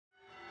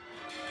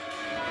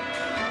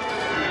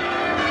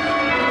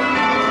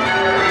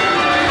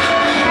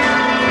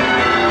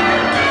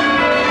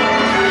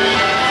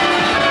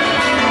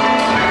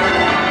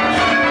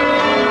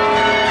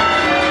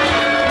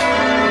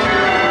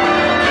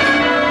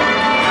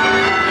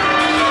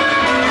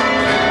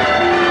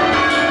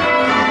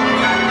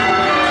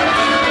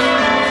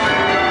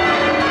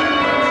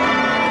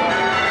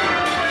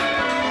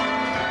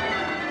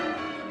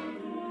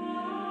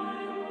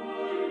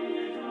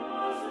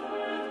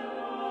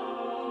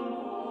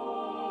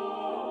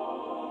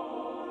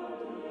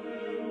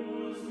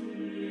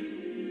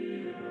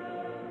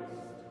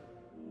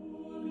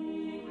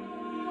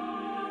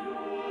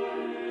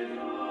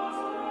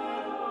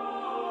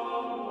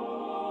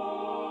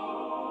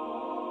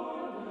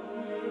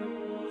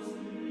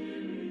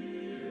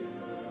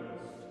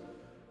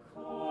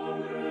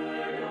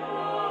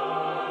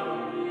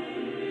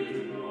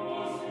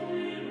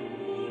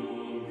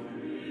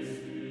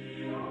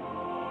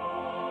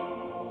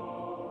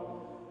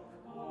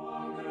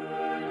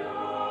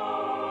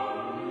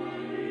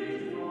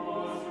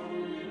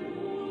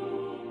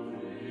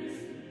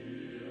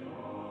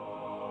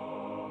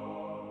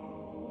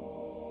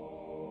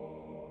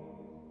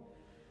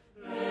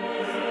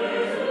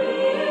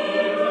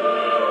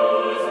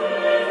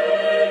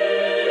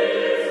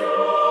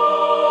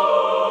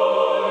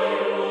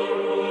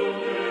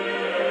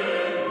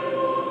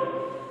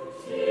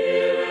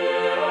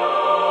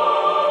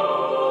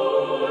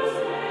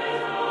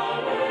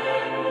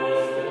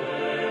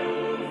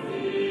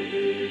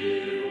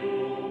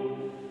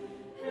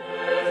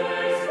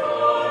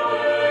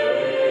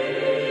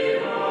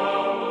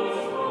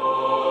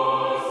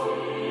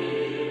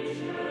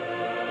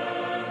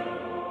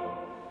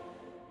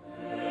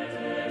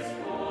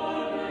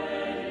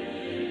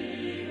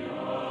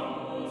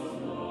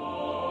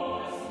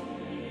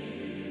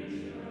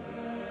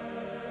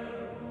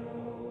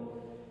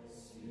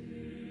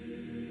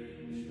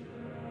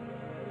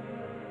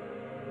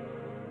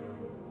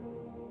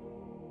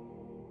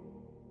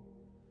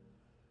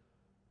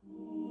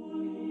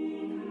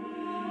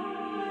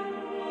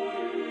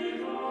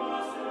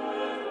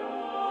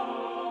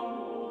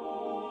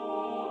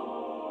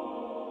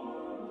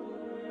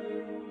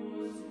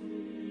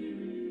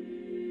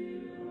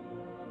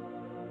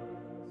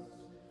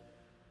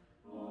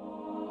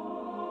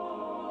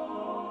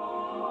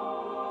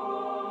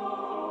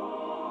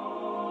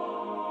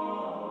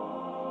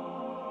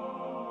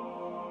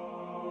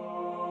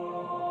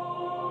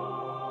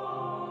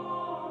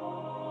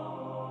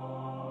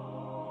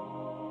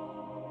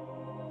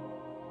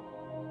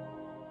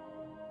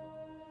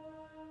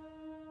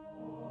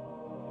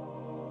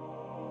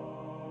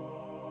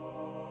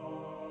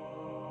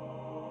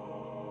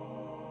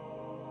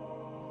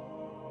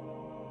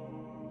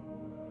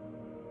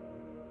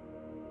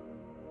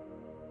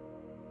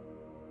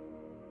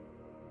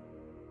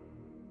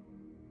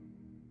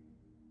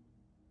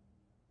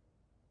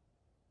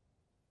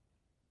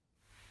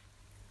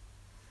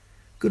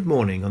Good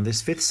morning on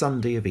this fifth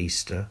Sunday of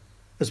Easter,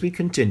 as we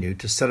continue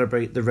to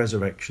celebrate the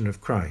resurrection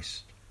of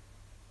Christ,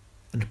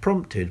 and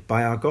prompted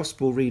by our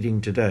Gospel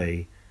reading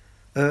today,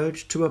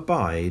 urged to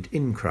abide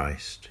in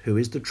Christ, who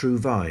is the true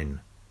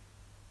vine,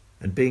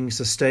 and being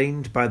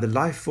sustained by the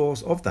life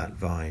force of that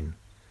vine,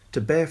 to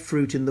bear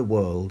fruit in the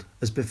world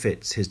as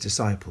befits his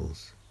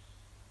disciples.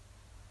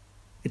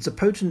 It's a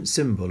potent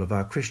symbol of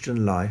our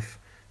Christian life,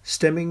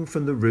 stemming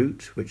from the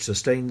root which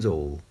sustains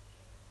all,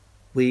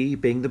 we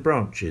being the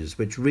branches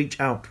which reach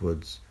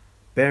outwards,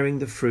 bearing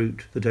the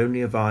fruit that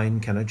only a vine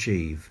can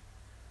achieve,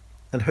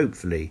 and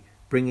hopefully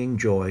bringing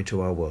joy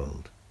to our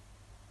world.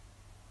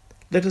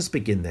 Let us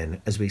begin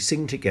then as we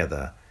sing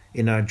together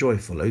in our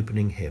joyful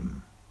opening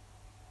hymn.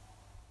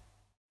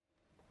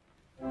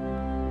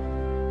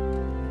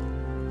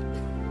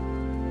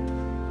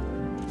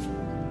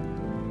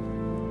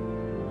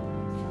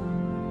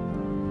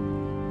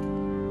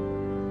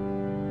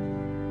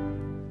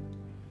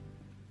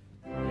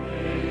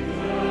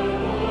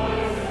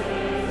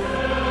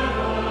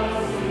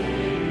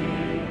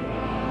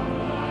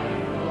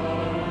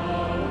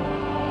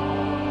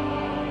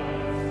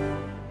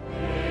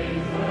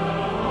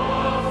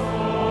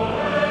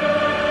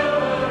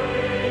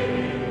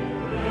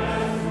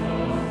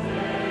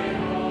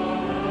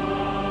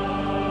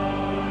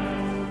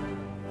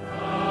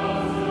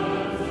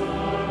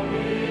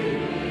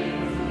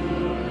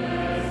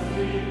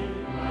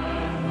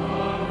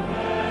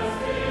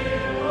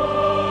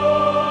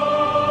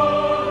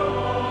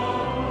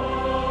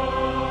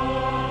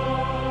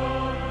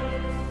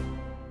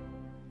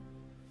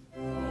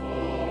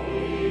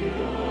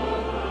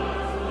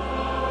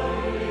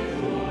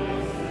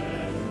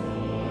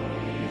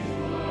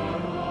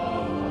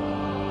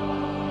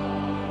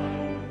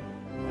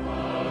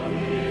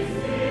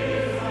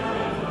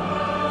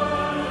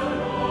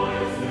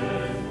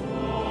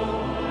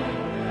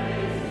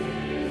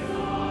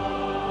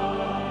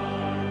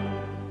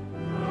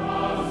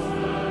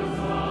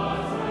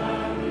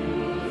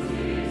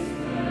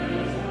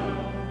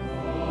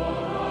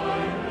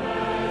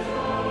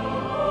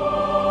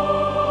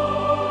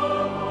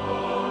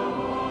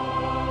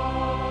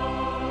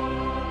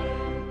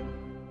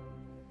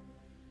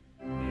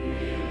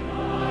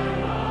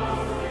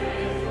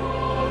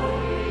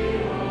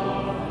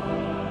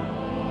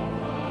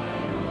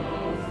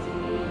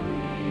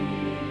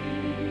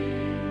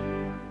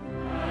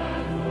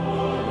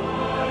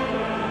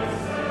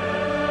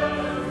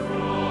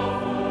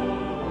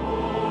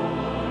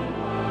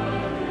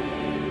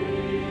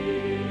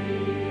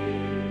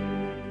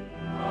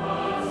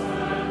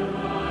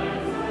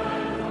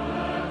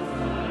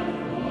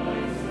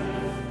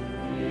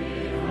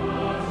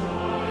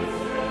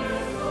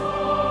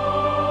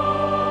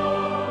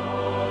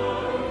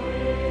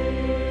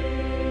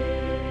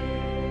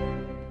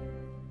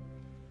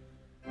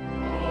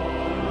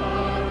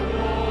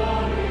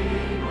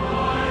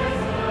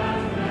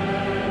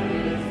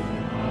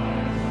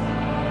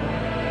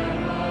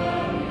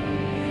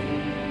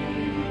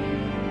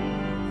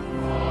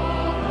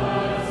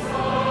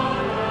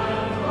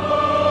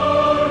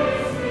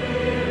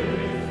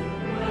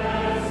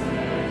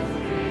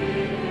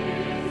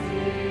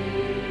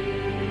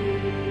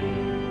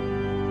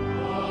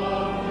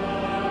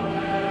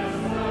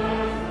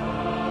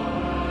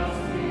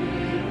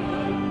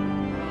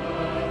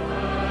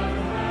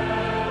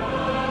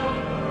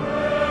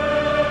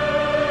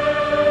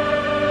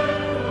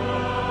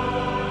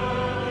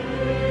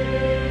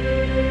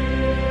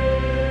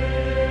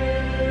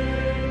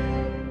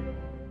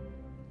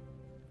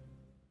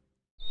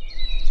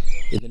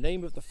 In the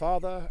name of the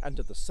Father, and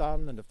of the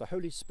Son, and of the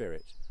Holy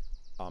Spirit.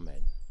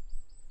 Amen.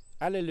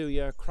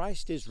 Alleluia,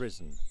 Christ is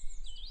risen.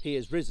 He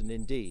is risen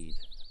indeed.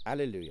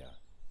 Alleluia.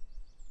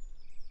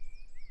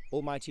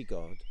 Almighty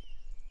God,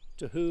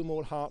 to whom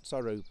all hearts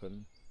are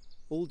open,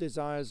 all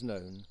desires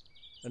known,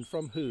 and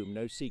from whom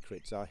no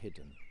secrets are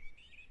hidden,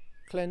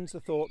 cleanse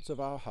the thoughts of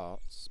our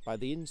hearts by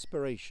the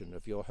inspiration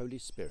of your Holy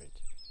Spirit,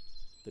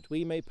 that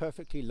we may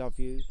perfectly love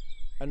you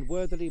and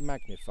worthily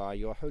magnify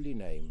your holy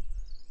name,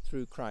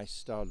 through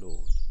Christ our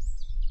Lord.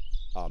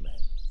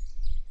 Amen.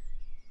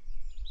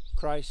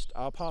 Christ,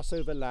 our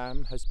Passover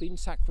lamb, has been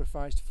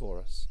sacrificed for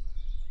us.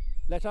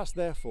 Let us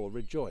therefore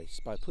rejoice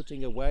by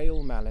putting away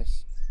all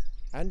malice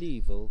and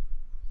evil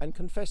and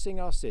confessing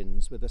our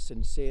sins with a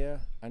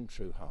sincere and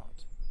true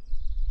heart.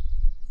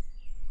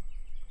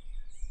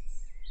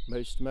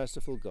 Most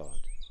merciful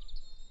God,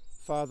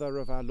 Father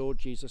of our Lord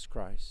Jesus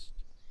Christ,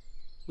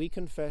 we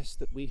confess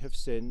that we have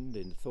sinned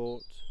in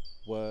thought,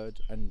 word,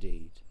 and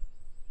deed.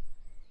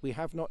 We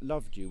have not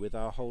loved you with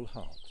our whole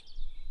heart.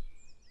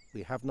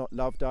 We have not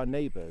loved our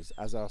neighbours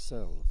as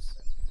ourselves.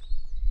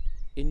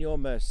 In your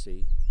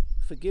mercy,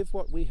 forgive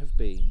what we have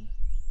been,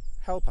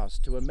 help us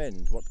to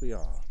amend what we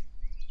are,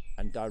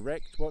 and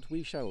direct what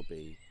we shall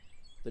be,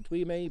 that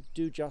we may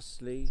do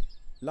justly,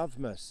 love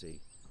mercy,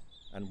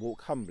 and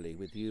walk humbly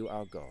with you,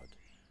 our God.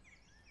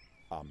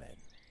 Amen.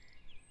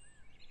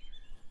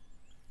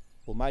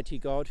 Almighty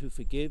God, who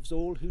forgives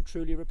all who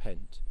truly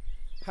repent,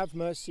 have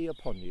mercy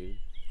upon you,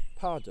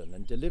 pardon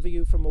and deliver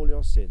you from all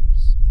your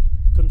sins,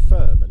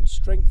 confirm and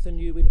strengthen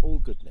you in all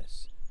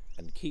goodness,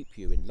 and keep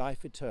you in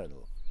life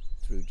eternal,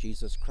 through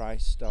Jesus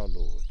Christ our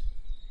Lord.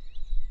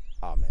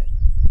 Amen.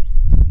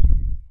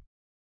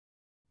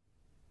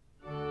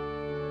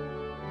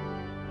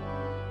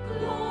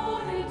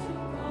 Glory to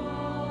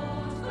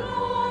God,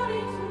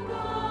 glory to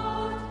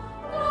God,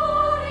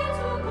 glory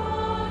to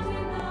God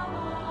in the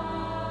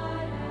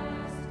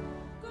highest.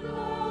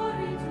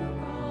 Glory to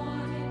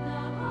God in the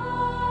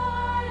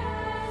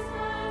highest,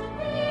 and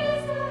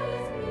peace to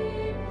his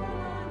people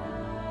on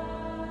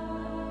earth.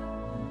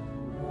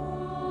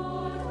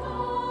 Lord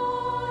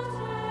God,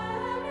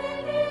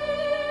 everything,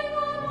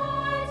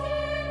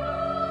 Almighty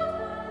God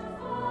and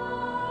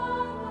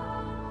Father,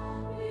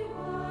 we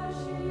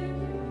worship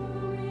you,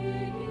 we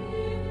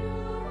give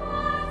you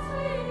thanks,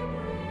 we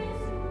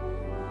praise you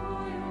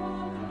for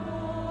your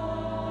glory.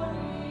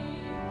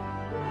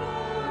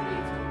 Glory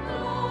to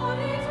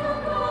glory to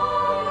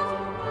God,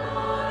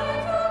 glory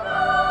to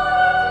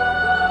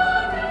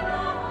God in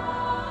the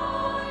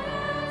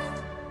highest.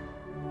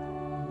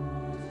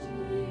 Lord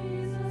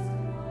Jesus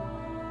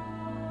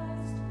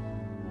Christ,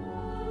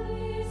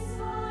 Holy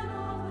Son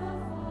of the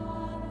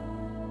Father,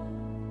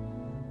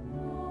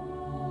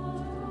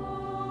 Lord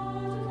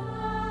God,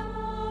 Lamb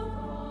of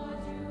God,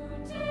 you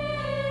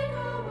take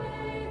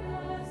away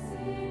the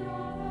sin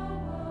of the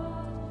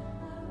world.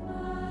 Have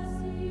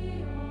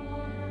mercy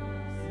on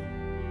us.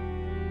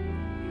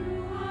 You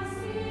are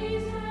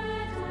seated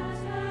at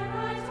the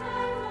right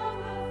hand of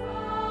the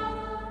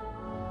Father.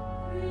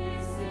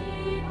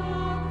 Receive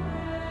our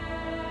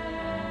prayer.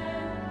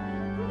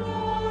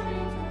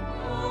 Glory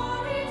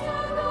to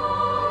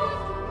God,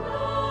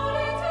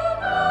 glory to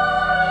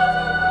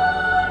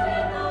God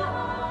in the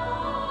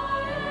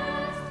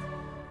highest.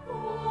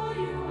 For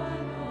you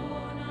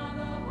alone are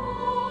the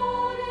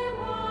Holy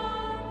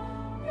One.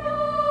 You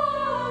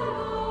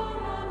alone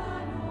are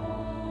the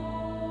Lord.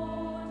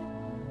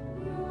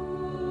 You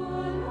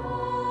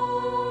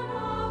alone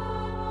are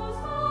the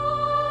Most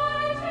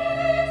High,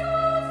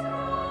 Jesus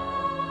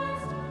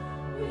Christ,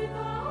 with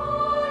the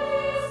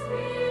Holy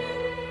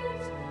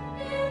Spirit,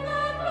 in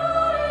the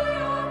glory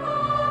of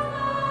God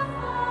the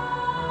Father.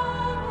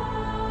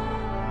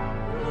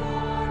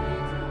 Glory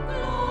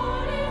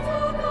to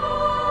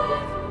God,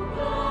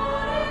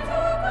 glory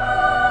to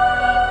God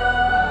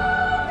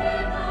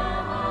in the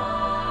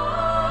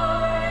highest.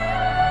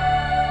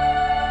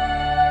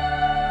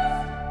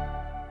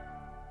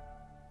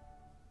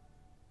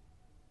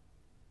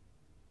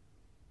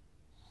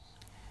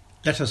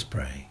 Let us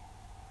pray.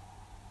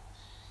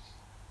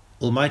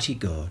 Almighty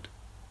God,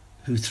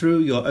 who through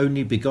your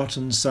only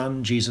begotten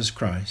Son, Jesus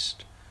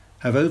Christ,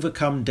 have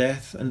overcome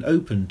death and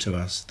opened to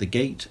us the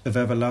gate of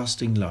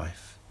everlasting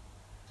life,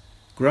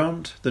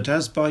 grant that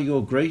as by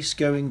your grace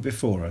going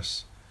before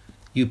us,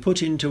 you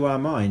put into our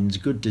minds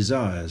good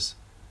desires,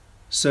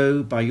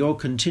 so by your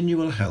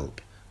continual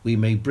help we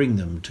may bring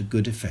them to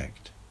good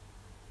effect.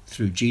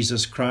 Through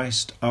Jesus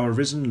Christ, our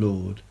risen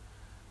Lord,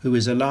 who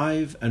is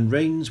alive and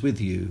reigns with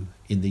you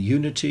in the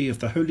unity of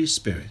the Holy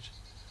Spirit,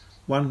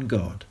 one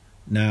God,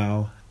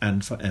 now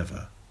and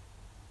forever.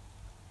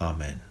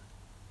 Amen.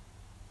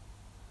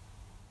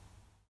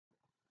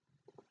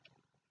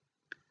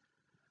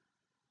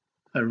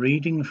 A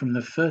reading from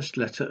the first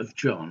letter of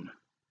John,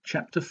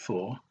 chapter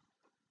 4,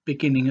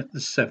 beginning at the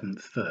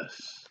 7th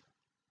verse.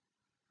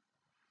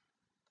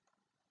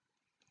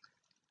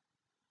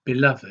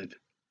 Beloved,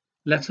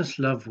 let us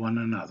love one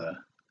another,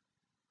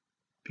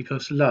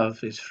 because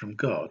love is from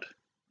God.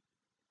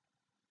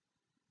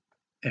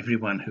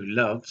 Everyone who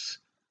loves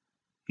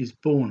is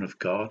born of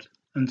God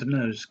and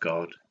knows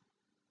God.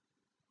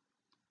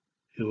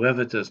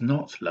 Whoever does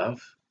not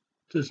love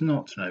does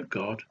not know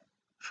God,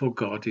 for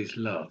God is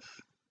love.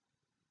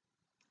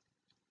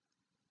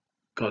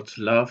 God's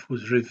love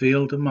was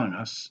revealed among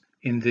us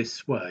in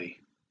this way.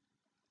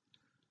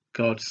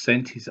 God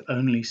sent his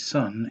only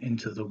Son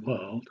into the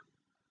world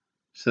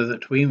so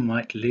that we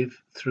might live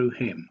through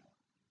him.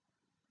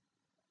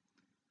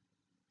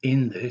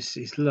 In this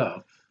is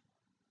love,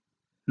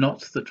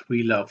 not that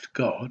we loved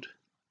God,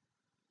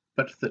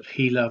 but that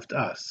he loved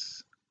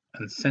us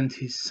and sent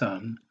his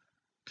Son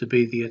to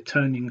be the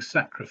atoning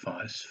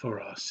sacrifice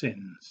for our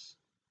sins.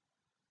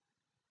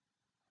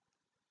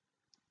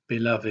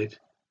 Beloved,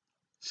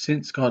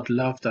 since God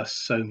loved us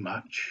so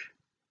much,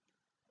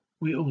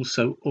 we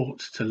also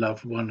ought to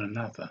love one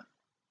another.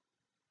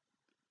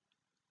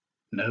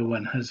 No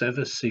one has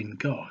ever seen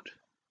God.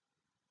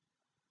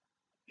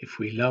 If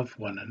we love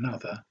one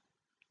another,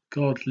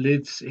 God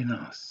lives in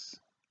us,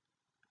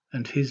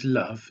 and his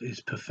love is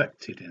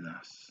perfected in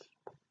us.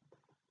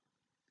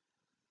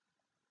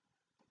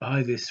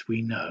 By this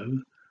we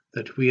know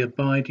that we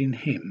abide in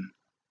him,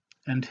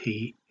 and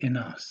he in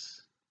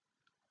us,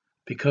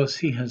 because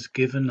he has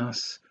given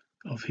us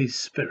of his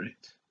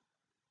Spirit.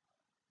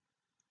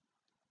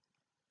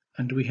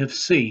 And we have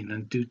seen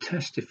and do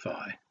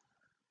testify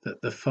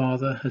that the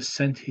Father has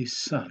sent his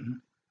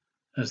Son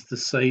as the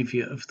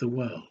Saviour of the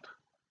world.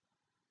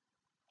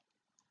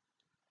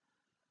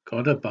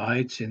 God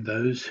abides in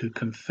those who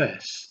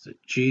confess that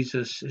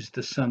Jesus is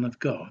the Son of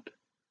God,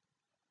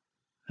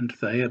 and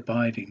they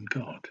abide in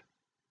God.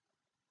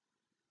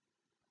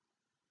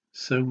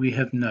 So we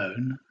have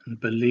known and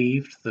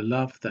believed the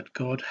love that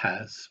God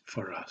has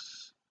for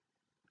us.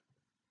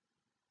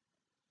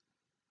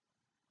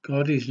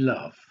 God is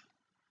love,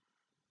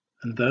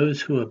 and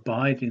those who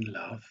abide in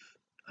love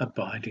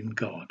abide in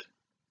God,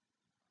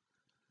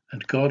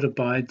 and God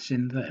abides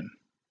in them.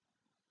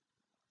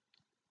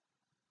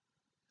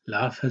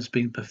 Love has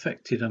been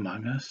perfected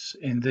among us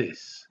in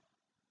this,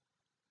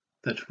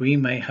 that we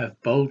may have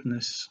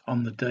boldness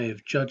on the day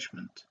of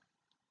judgment,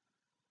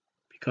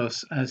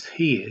 because as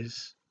He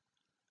is,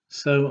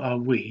 so are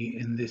we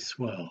in this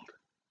world.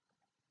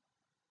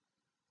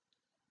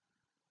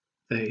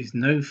 There is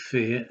no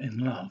fear in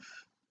love,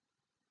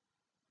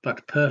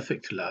 but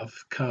perfect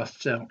love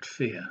casts out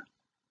fear.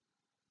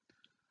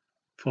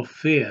 For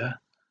fear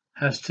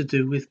has to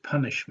do with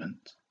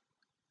punishment,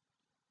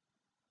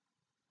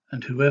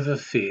 and whoever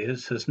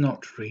fears has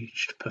not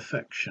reached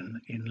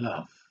perfection in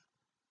love.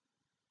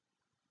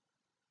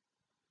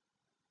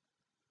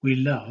 We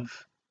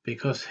love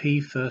because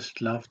He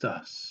first loved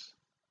us.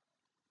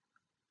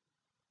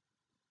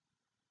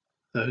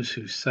 Those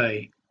who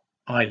say,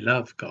 "I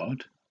love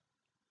God,"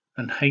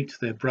 and hate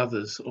their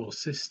brothers or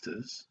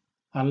sisters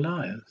are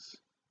liars.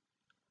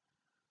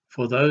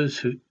 For those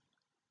who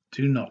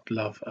do not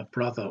love a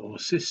brother or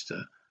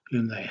sister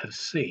whom they have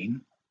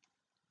seen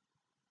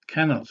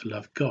cannot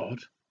love God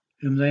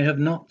whom they have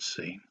not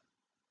seen.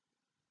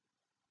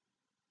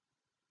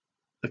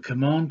 The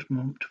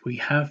commandment we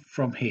have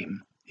from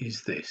Him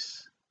is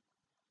this: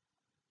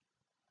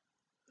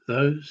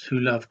 those who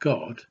love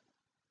God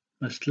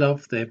must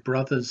love their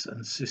brothers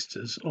and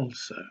sisters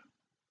also.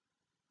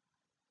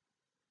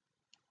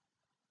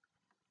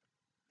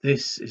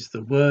 This is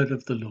the word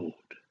of the Lord.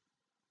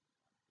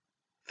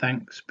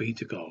 Thanks be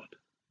to God.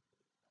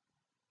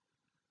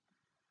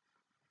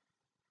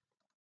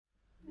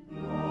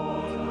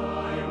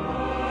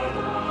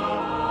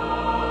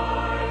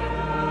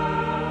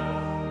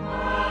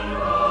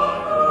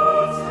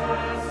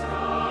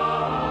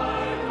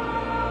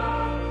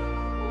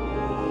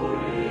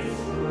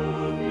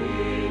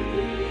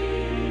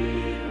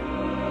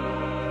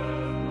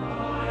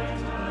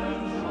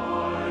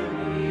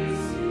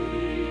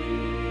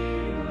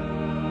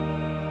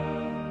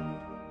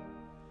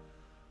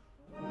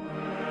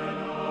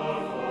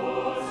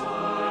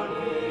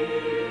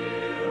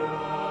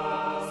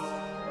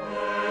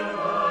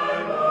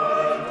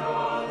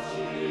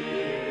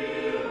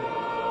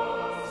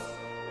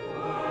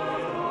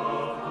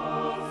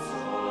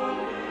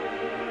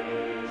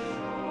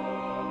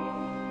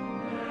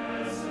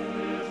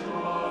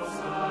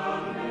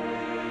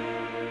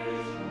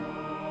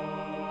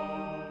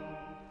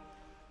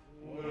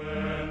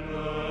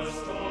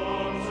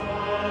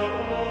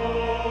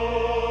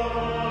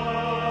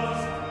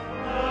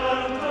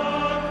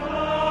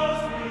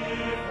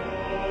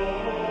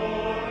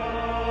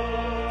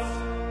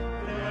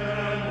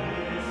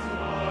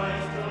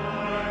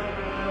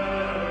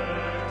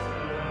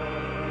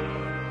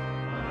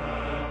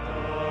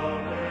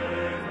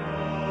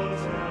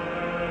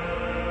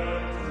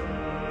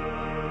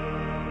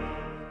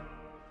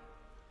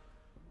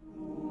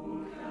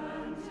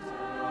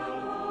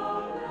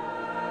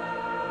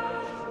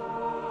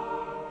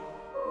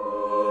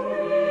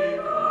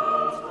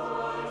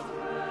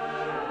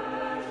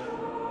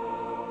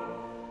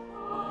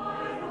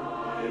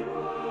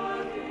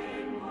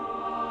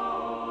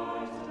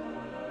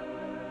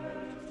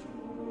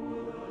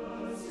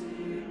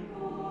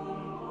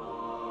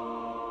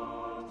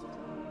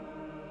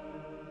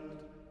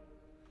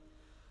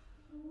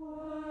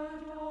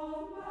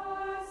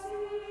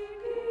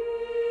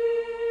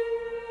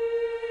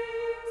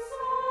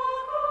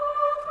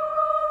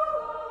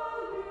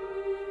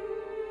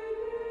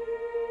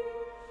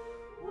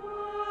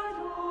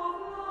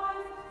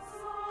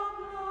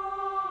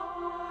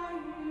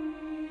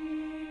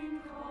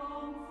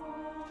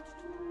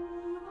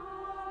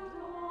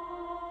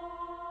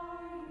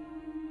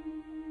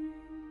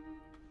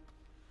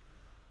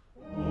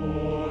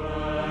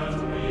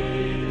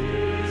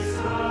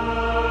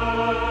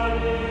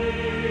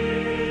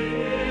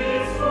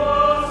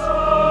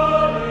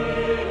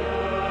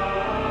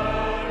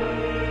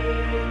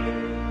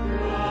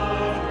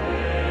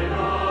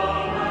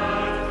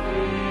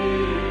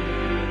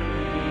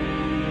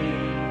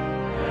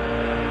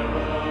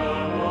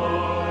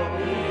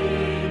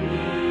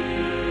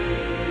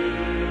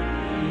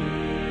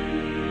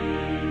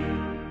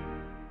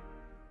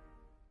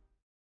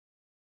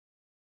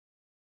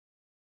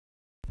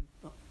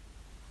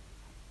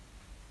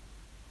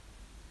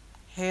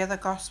 Hear the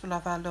gospel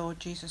of our Lord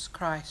Jesus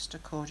Christ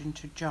according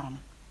to John.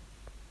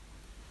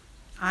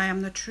 I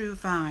am the true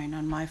vine,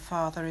 and my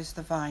Father is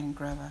the vine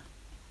grower.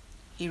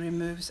 He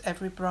removes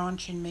every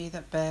branch in me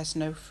that bears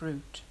no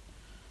fruit.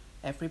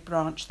 Every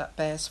branch that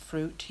bears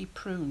fruit he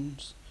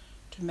prunes,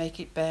 to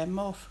make it bear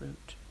more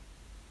fruit.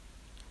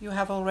 You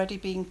have already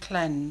been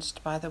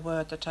cleansed by the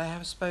word that I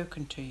have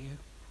spoken to you.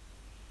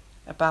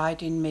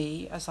 Abide in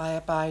me as I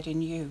abide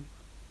in you.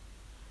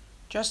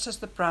 Just as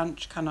the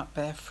branch cannot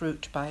bear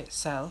fruit by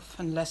itself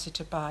unless it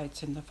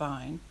abides in the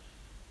vine,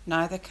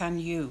 neither can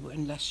you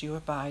unless you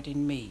abide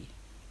in me.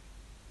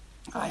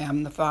 I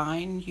am the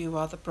vine, you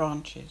are the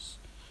branches.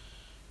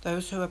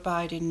 Those who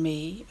abide in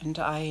me and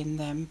I in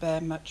them bear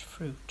much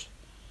fruit,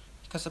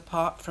 because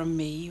apart from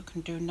me you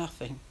can do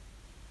nothing.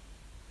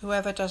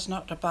 Whoever does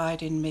not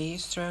abide in me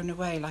is thrown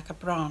away like a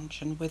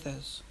branch and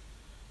withers.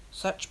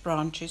 Such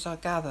branches are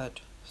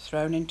gathered,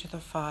 thrown into the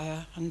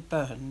fire and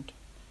burned.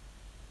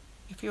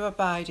 If you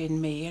abide in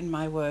me and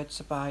my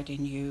words abide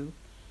in you,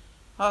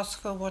 ask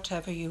for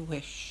whatever you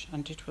wish,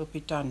 and it will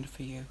be done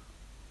for you.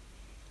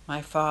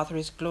 My Father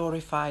is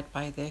glorified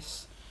by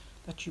this,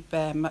 that you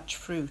bear much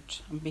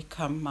fruit and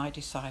become my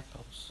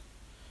disciples.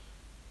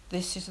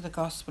 This is the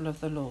gospel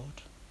of the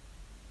Lord.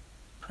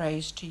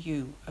 Praise to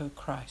you, O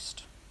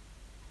Christ.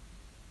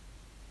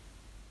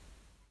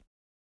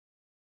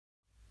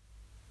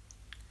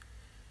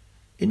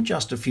 In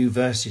just a few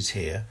verses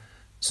here,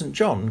 St.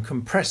 John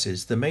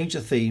compresses the major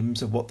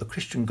themes of what the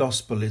Christian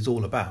gospel is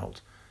all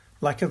about,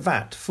 like a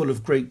vat full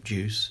of grape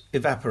juice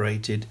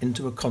evaporated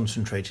into a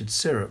concentrated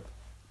syrup.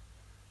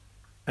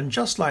 And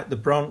just like the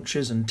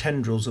branches and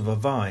tendrils of a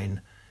vine,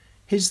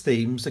 his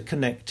themes are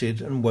connected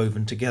and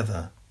woven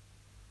together.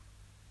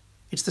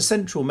 It's the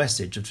central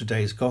message of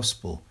today's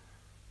gospel,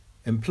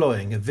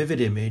 employing a vivid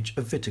image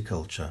of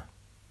viticulture.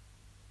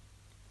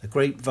 The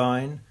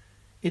grapevine,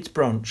 its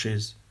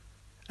branches,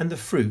 and the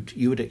fruit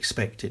you would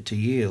expect it to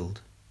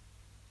yield.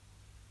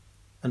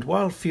 And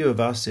while few of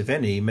us, if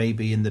any, may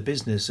be in the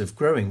business of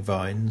growing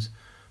vines,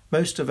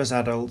 most of us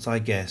adults, I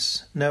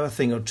guess, know a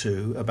thing or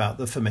two about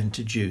the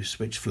fermented juice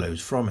which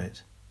flows from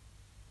it.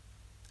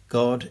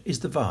 God is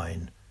the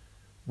vine,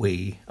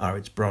 we are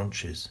its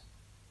branches.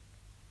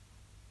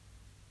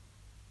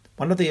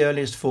 One of the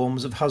earliest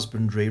forms of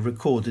husbandry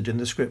recorded in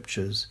the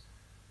Scriptures,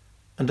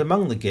 and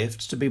among the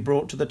gifts to be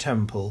brought to the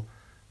temple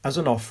as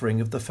an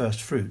offering of the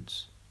first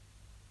fruits.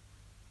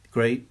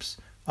 Grapes,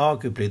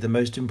 arguably the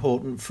most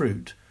important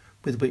fruit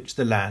with which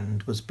the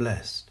land was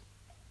blessed.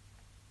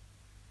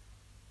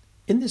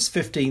 In this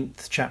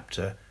 15th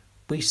chapter,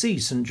 we see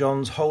St.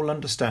 John's whole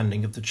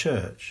understanding of the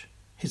Church,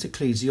 his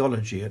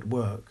ecclesiology at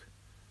work,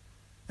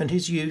 and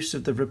his use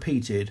of the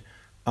repeated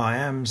I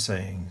am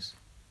sayings.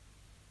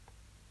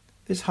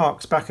 This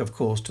harks back, of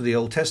course, to the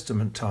Old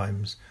Testament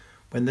times,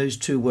 when those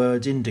two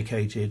words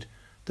indicated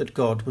that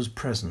God was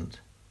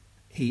present.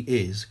 He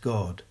is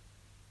God.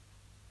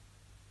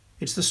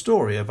 It's the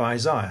story of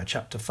Isaiah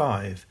chapter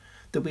 5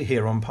 that we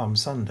hear on Palm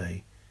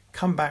Sunday,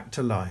 come back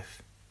to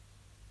life,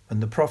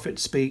 when the prophet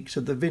speaks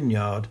of the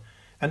vineyard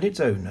and its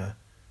owner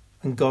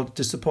and God's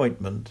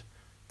disappointment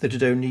that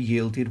it only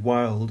yielded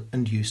wild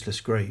and useless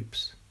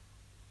grapes.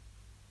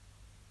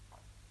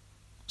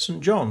 St.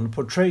 John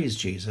portrays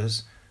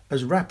Jesus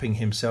as wrapping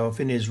himself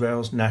in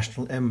Israel's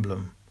national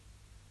emblem,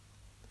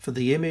 for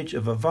the image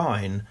of a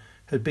vine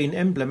had been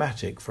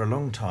emblematic for a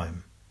long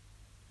time,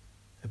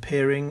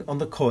 appearing on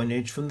the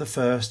coinage from the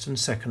first and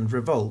second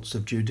revolts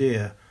of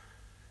Judea,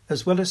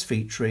 as well as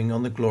featuring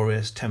on the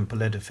glorious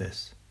temple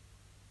edifice.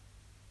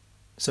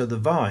 So the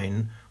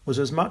vine was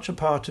as much a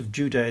part of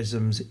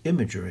Judaism's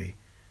imagery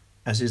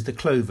as is the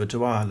clover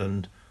to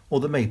Ireland or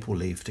the maple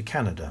leaf to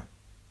Canada.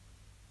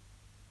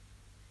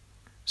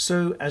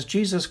 So, as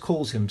Jesus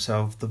calls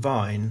himself the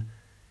vine,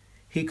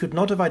 he could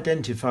not have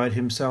identified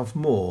himself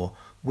more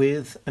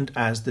with and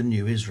as the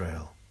new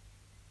Israel.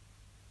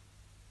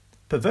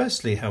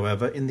 Perversely,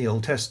 however, in the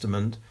Old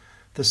Testament,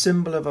 the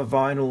symbol of a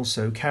vine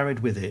also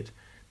carried with it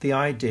the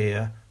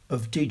idea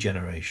of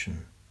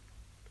degeneration,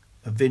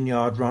 a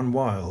vineyard run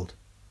wild,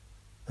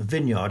 a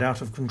vineyard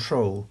out of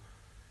control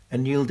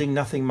and yielding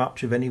nothing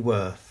much of any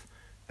worth,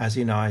 as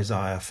in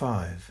Isaiah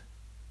 5.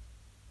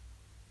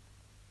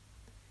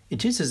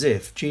 It is as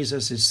if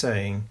Jesus is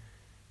saying,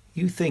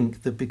 you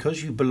think that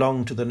because you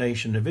belong to the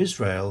nation of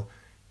Israel,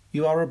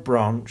 you are a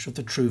branch of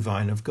the true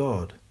vine of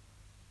God.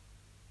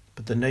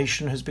 But the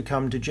nation has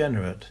become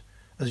degenerate,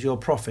 as your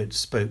prophets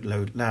spoke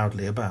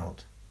loudly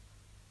about.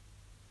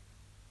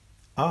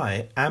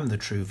 I am the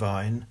true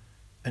vine,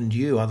 and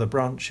you are the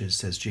branches,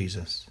 says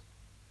Jesus,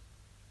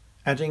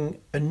 adding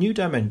a new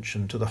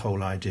dimension to the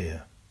whole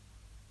idea.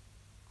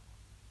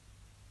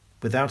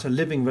 Without a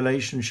living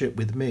relationship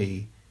with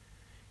me,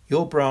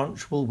 your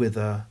branch will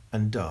wither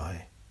and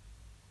die.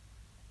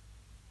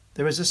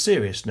 There is a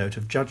serious note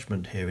of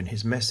judgment here in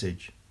his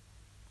message.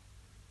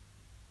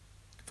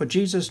 For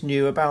Jesus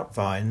knew about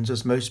vines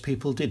as most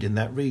people did in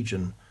that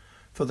region,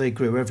 for they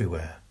grew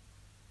everywhere.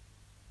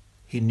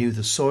 He knew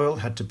the soil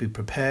had to be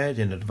prepared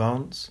in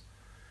advance,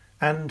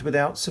 and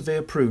without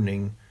severe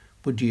pruning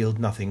would yield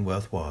nothing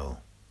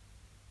worthwhile.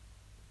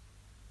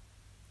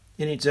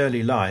 In its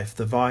early life,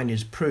 the vine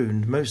is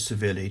pruned most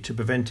severely to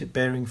prevent it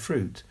bearing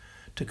fruit,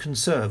 to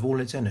conserve all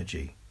its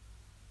energy.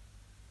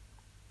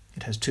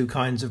 It has two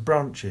kinds of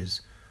branches,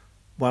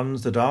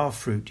 ones that are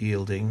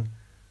fruit-yielding,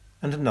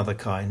 and another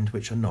kind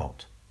which are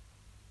not.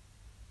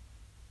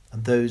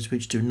 And those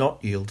which do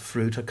not yield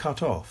fruit are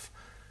cut off,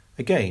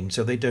 again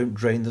so they don't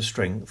drain the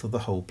strength of the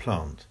whole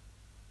plant.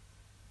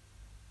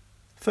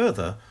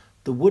 Further,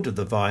 the wood of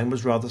the vine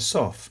was rather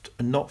soft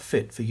and not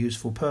fit for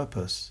useful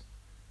purpose,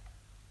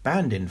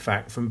 banned in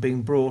fact from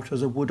being brought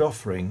as a wood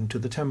offering to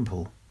the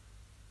temple.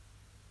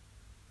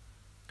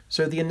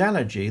 So the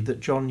analogy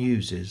that John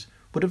uses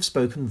would have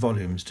spoken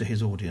volumes to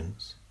his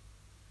audience.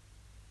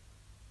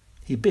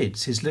 He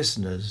bids his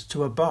listeners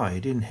to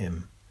abide in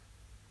him,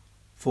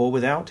 for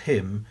without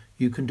him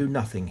you can do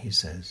nothing, he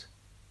says.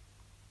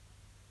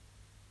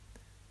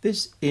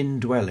 This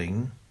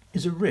indwelling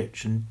is a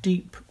rich and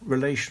deep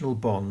relational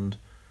bond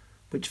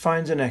which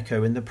finds an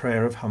echo in the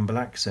prayer of humble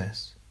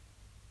access,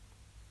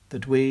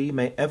 that we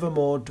may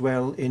evermore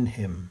dwell in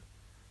him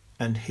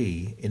and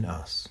he in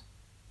us.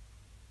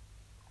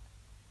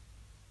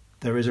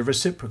 There is a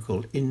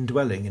reciprocal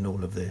indwelling in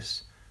all of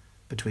this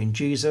between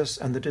Jesus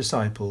and the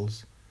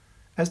disciples,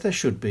 as there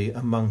should be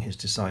among his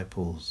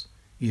disciples,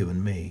 you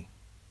and me.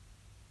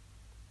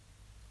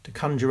 To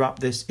conjure up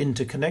this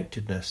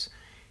interconnectedness,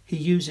 he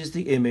uses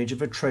the image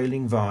of a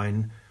trailing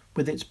vine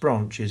with its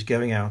branches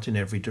going out in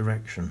every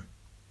direction.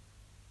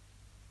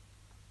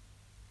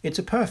 It's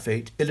a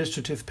perfect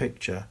illustrative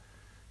picture,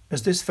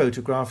 as this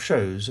photograph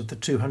shows of the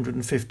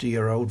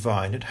 250-year-old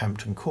vine at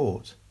Hampton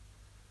Court,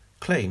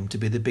 claimed to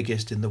be the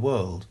biggest in the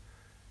world,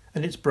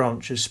 and its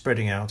branches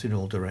spreading out in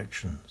all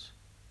directions.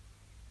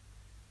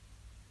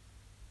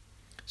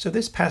 So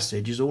this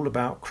passage is all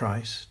about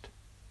Christ,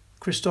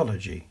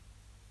 Christology,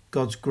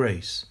 God's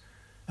grace,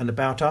 and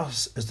about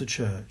us as the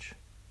Church.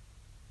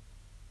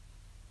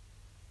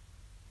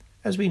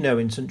 As we know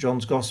in St.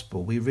 John's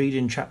Gospel, we read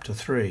in chapter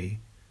 3,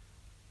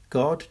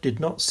 God did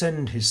not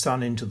send his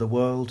Son into the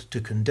world to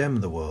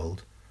condemn the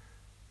world,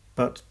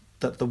 but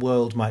that the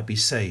world might be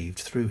saved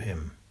through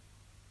him.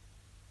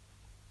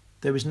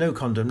 There is no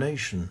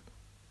condemnation,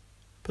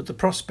 but the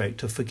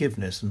prospect of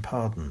forgiveness and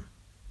pardon.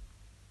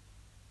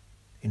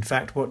 In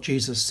fact, what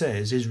Jesus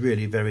says is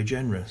really very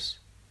generous.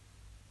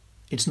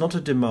 It's not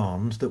a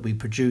demand that we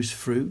produce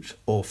fruit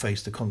or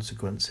face the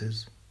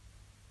consequences.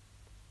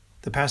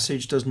 The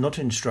passage does not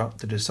instruct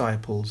the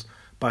disciples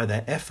by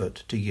their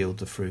effort to yield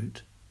the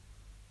fruit.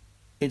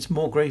 It's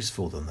more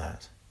graceful than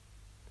that.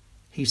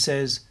 He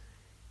says,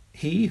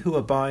 "He who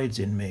abides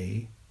in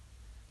me,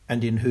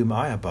 and in whom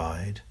I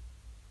abide,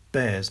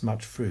 bears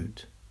much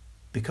fruit,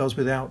 because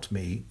without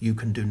me you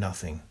can do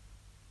nothing."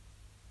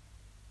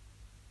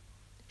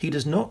 He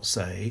does not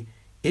say,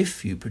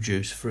 "If you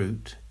produce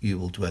fruit, you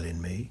will dwell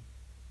in me,"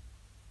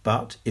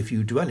 but "if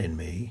you dwell in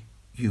me,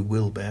 you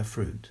will bear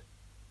fruit."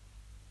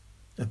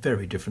 A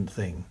very different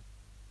thing.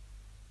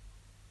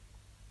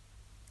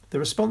 The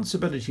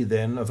responsibility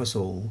then of us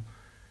all,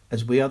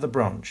 as we are the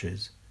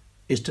branches,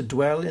 is to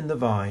dwell in the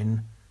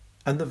vine,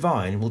 and the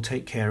vine will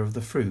take care of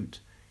the fruit,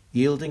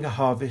 yielding a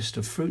harvest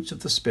of fruits of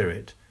the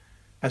Spirit,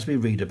 as we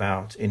read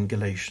about in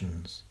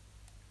Galatians.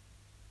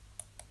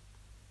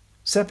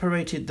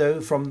 Separated though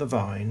from the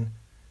vine,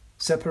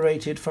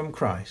 separated from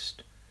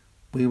Christ,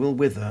 we will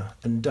wither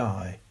and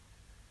die,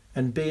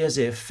 and be as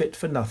if fit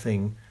for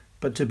nothing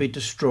but to be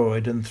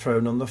destroyed and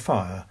thrown on the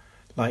fire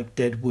like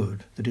dead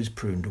wood that is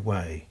pruned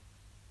away.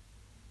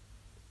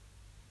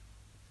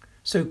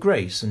 So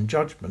grace and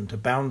judgment are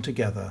bound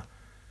together,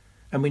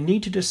 and we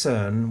need to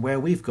discern where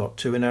we've got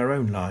to in our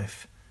own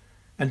life,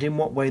 and in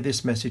what way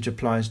this message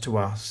applies to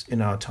us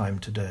in our time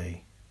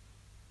today.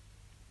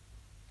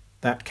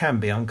 That can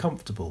be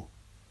uncomfortable,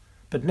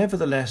 but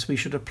nevertheless we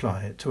should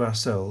apply it to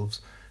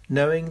ourselves,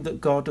 knowing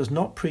that God does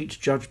not preach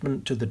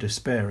judgment to the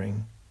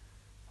despairing,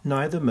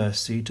 neither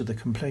mercy to the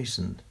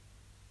complacent.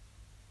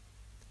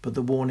 But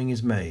the warning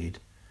is made,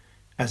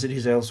 as it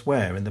is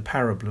elsewhere in the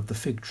parable of the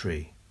fig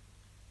tree.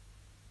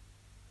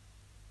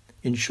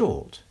 In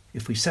short,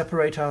 if we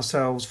separate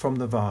ourselves from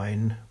the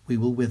vine, we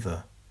will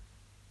wither.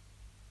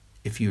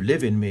 If you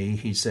live in me,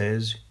 he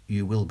says,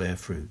 you will bear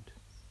fruit.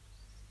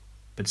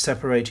 But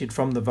separated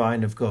from the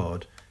vine of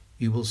God,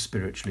 you will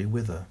spiritually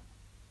wither.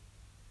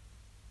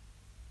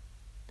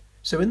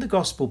 So in the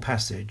Gospel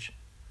passage,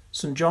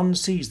 St. John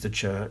sees the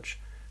Church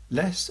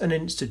less an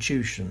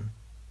institution,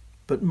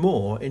 but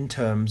more in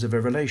terms of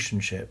a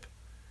relationship,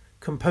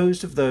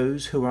 composed of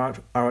those who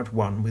are at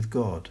one with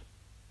God,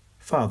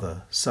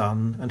 Father,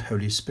 Son, and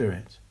Holy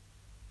Spirit.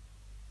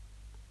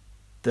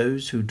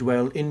 Those who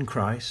dwell in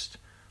Christ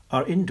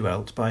are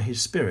indwelt by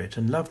his Spirit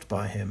and loved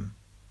by him,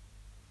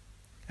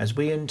 as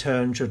we in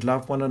turn should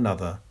love one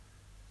another,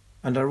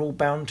 and are all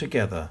bound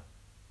together,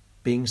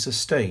 being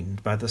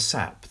sustained by the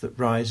sap that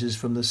rises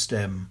from the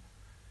stem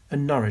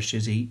and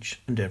nourishes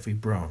each and every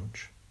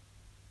branch.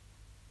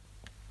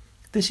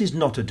 This is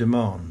not a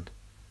demand,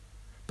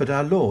 but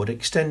our Lord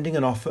extending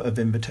an offer of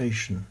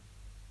invitation.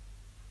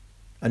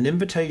 An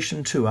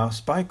invitation to us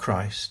by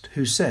Christ,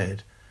 who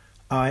said,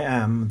 "I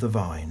am the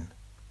vine."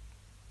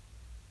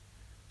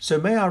 So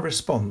may our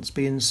response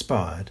be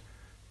inspired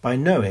by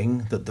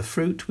knowing that the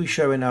fruit we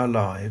show in our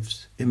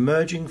lives,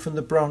 emerging from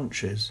the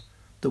branches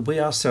that we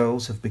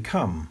ourselves have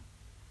become,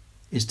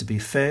 is to be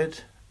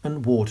fed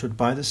and watered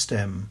by the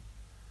stem,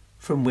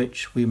 from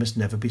which we must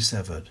never be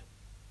severed,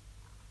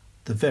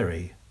 the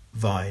very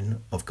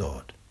vine of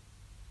God.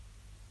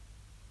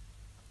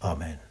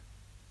 Amen.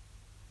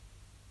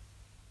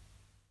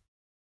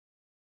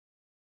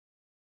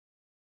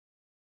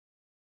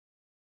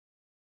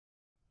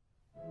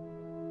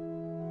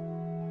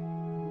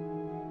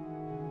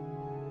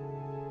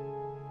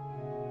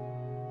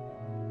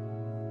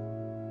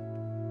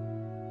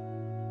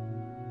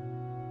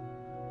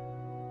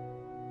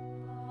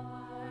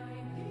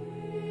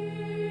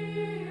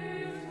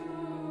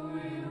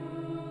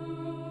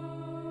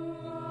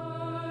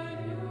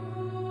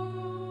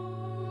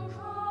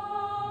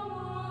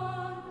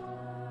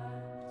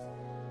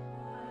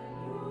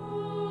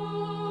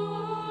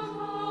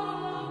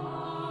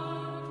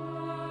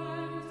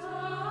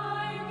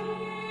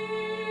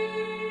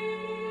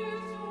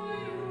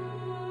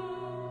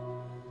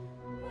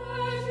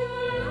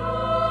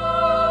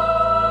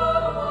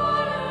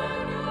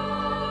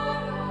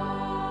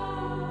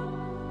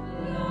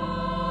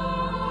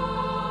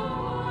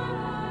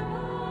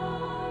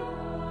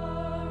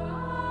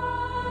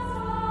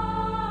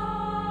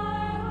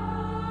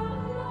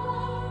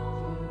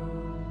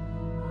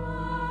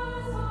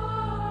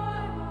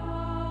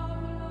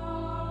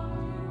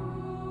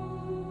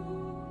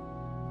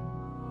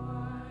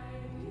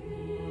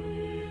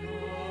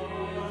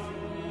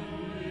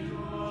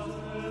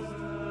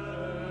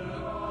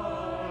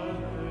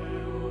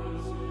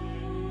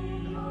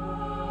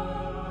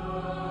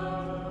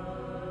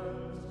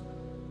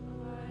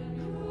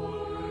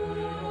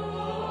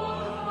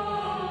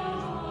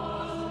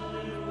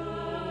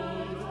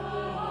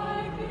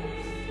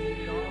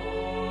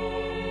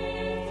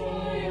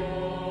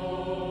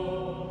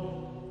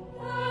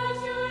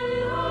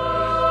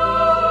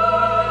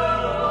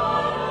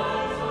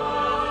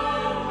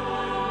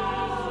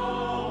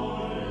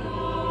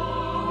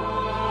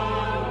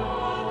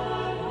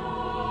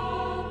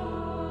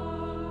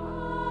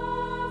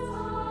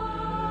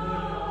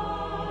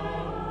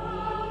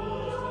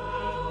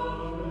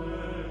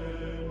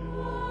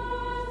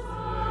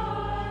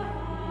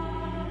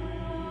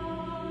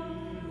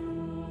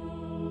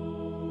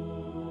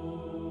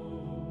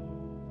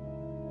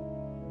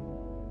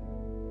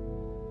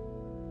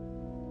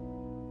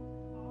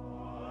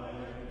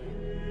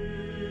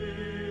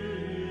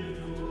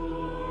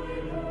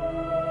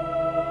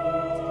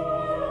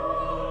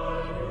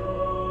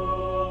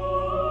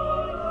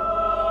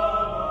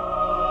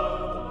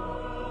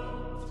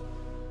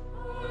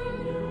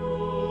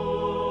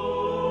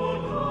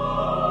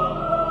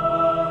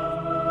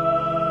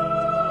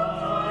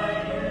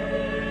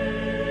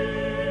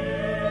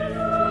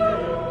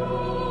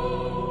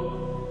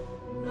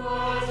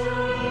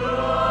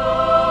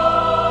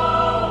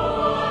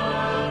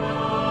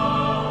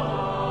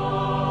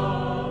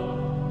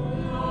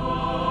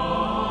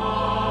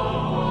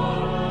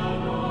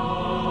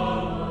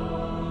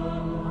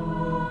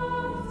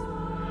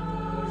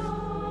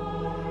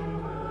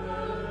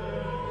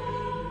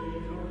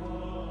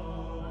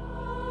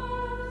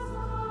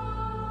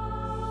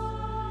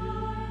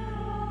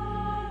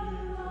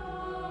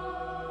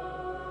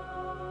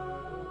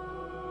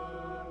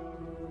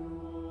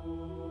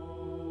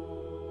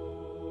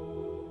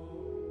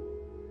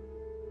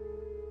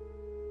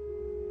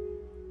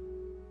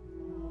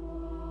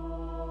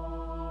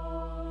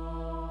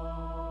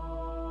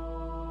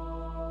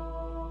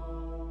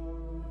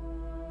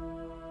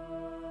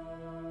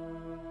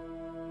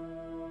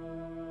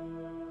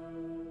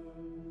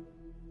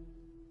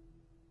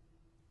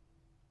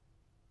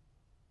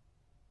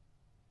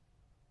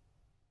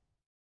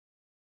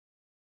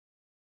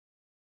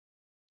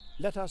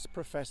 Let us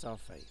profess our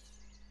faith.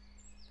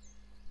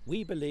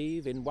 We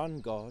believe in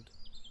one God,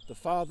 the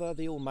Father,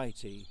 the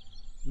Almighty,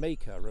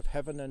 maker of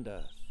heaven and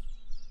earth,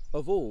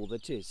 of all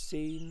that is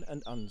seen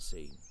and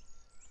unseen.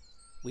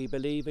 We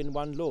believe in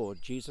one Lord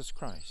Jesus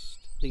Christ,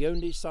 the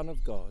only Son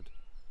of God,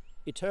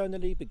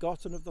 eternally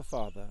begotten of the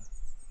Father,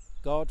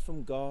 God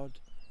from God,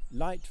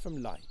 light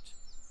from light,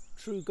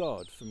 true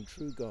God from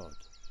true God,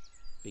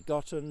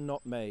 begotten,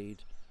 not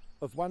made,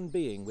 of one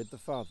being with the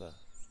Father.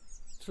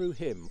 Through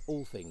him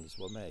all things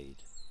were made.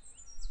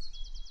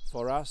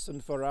 For us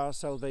and for our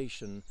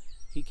salvation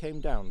he came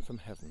down from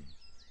heaven,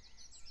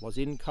 was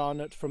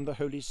incarnate from the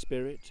Holy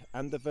Spirit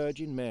and the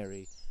Virgin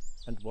Mary,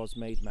 and was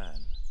made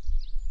man.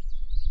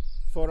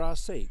 For our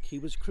sake he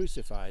was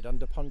crucified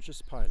under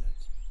Pontius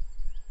Pilate.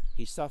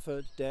 He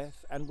suffered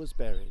death and was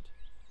buried.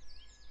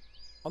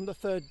 On the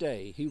third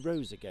day he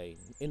rose again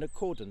in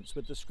accordance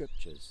with the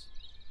Scriptures.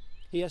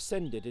 He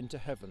ascended into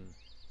heaven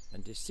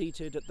and is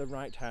seated at the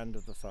right hand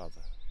of the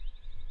Father.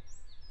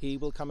 He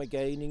will come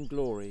again in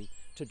glory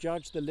to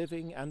judge the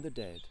living and the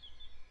dead,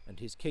 and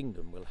his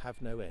kingdom will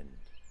have no end.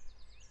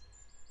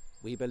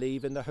 We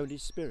believe in the Holy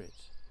Spirit,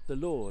 the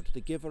Lord, the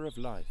giver of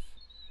life,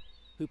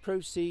 who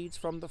proceeds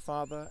from the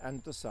Father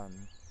and the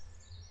Son,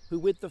 who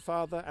with the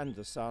Father and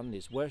the Son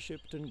is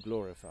worshipped and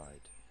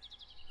glorified,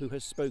 who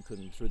has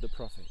spoken through the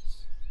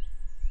prophets.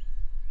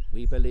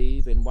 We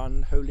believe in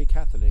one holy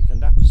Catholic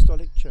and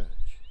Apostolic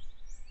Church.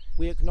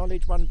 We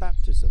acknowledge one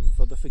baptism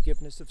for the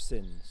forgiveness of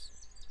sins.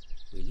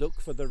 We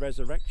look for the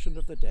resurrection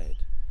of the dead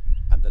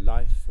and the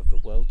life of the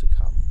world to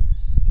come.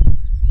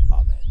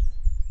 Amen.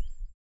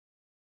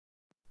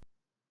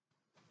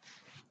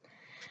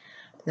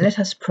 Let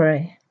us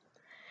pray.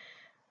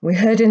 We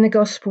heard in the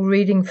Gospel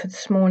reading for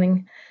this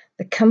morning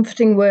the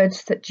comforting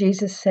words that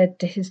Jesus said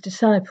to his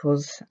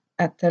disciples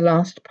at the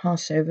last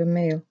Passover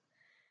meal.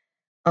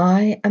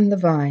 I am the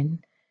vine,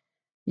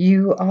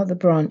 you are the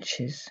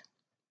branches.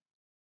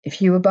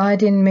 If you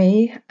abide in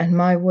me and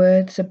my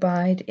words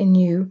abide in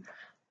you,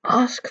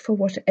 ask for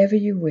whatever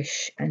you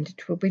wish and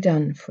it will be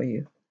done for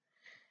you.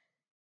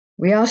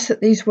 We ask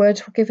that these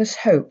words will give us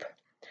hope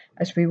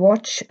as we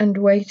watch and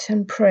wait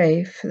and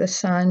pray for the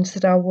signs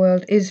that our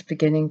world is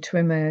beginning to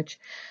emerge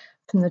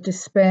from the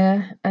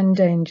despair and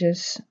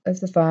dangers of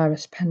the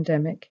virus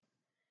pandemic.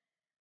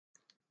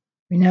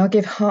 We now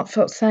give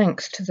heartfelt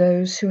thanks to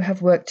those who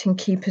have worked in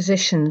key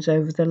positions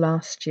over the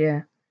last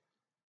year,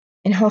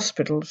 in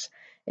hospitals,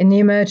 in the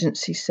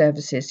emergency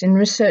services, in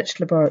research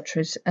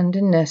laboratories and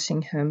in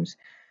nursing homes,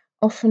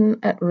 often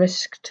at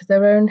risk to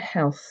their own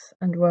health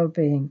and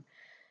well-being,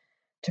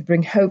 to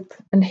bring hope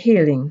and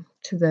healing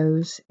to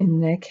those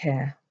in their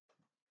care.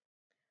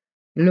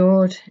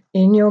 Lord,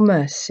 in your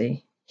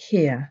mercy,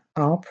 hear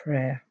our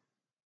prayer.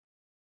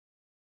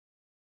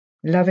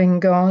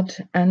 Loving God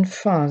and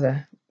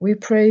Father, we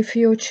pray for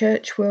your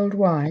church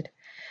worldwide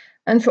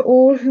and for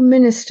all who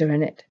minister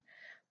in it,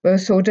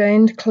 both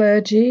ordained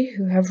clergy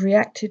who have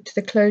reacted to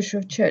the closure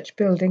of church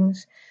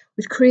buildings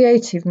with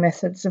creative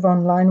methods of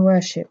online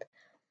worship,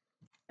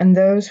 and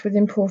those with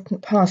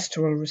important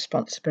pastoral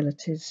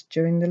responsibilities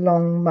during the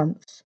long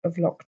months of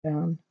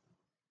lockdown.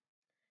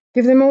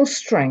 Give them all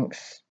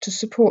strength to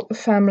support the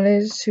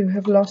families who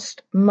have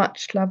lost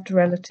much-loved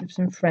relatives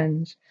and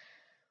friends,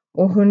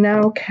 or who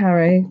now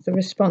carry the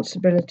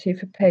responsibility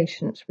for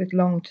patients with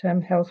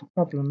long-term health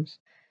problems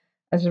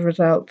as a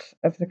result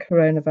of the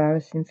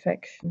coronavirus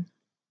infection.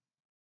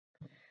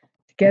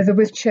 Together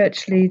with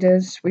church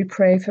leaders, we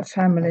pray for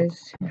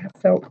families who have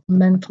felt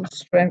mental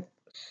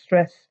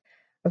stress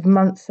of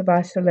months of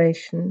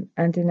isolation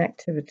and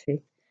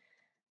inactivity,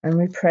 and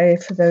we pray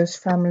for those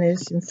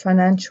families in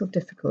financial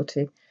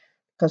difficulty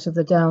because of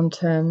the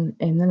downturn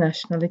in the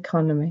national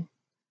economy.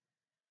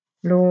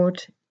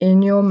 Lord,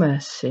 in your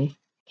mercy,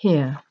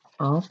 hear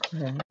our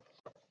prayer.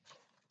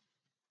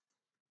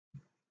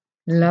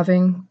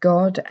 Loving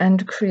God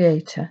and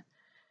Creator,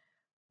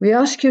 we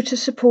ask you to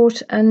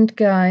support and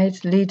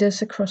guide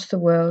leaders across the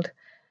world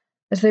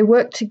as they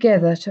work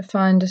together to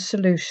find a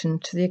solution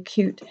to the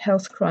acute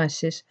health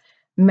crisis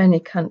many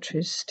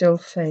countries still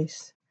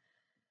face.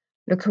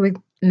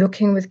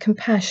 Looking with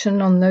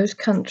compassion on those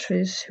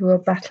countries who are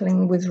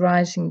battling with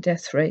rising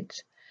death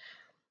rates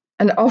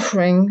and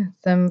offering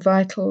them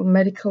vital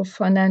medical,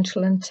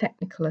 financial and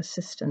technical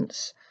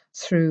assistance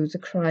through the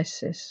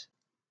crisis.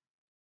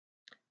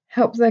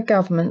 Help their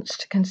governments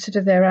to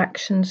consider their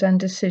actions and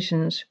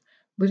decisions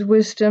with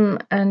wisdom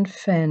and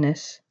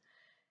fairness,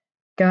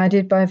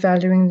 guided by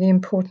valuing the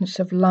importance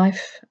of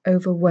life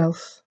over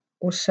wealth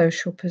or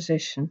social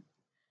position.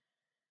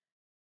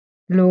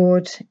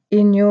 Lord,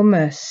 in your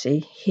mercy,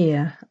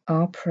 hear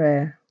our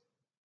prayer.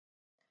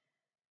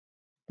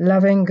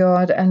 Loving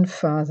God and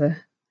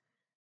Father,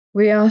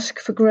 we ask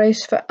for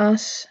grace for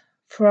us,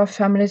 for our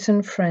families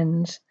and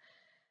friends,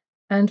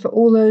 and for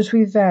all those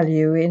we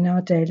value in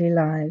our daily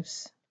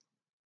lives.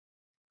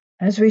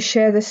 As we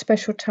share this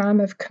special time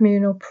of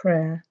communal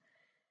prayer,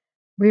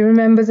 we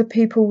remember the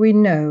people we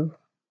know,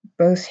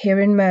 both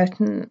here in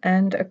Merton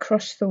and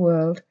across the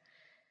world,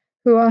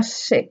 who are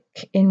sick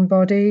in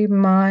body,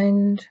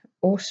 mind,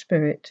 or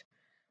spirit,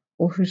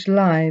 or whose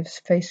lives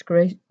face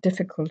great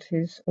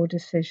difficulties or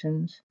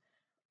decisions.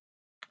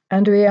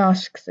 And we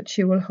ask that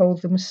you will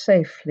hold them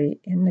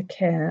safely in the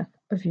care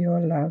of your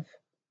love.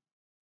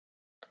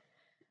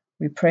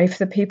 We pray for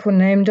the people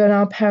named on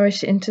our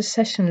parish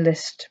intercession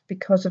list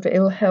because of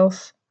ill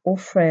health or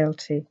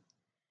frailty.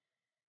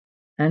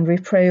 And we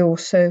pray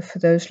also for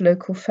those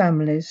local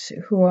families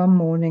who are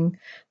mourning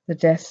the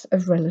death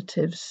of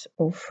relatives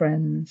or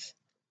friends.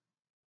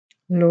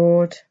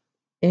 Lord,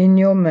 in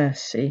your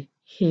mercy,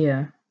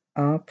 hear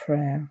our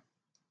prayer.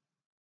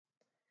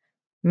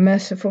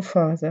 Merciful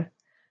Father,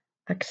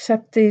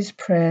 accept these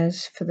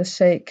prayers for the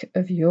sake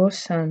of your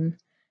Son,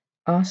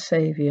 our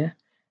Saviour,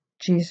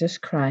 Jesus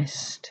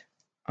Christ.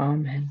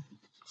 Amen.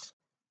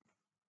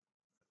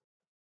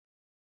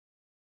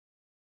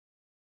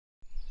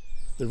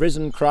 The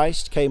risen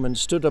Christ came and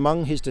stood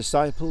among his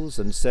disciples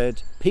and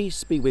said,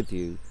 "Peace be with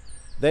you."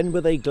 Then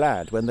were they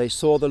glad when they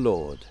saw the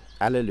Lord.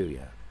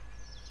 Alleluia.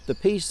 The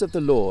peace of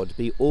the Lord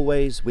be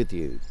always with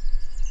you.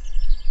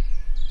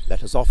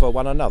 Let us offer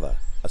one another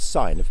a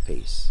sign of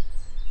peace.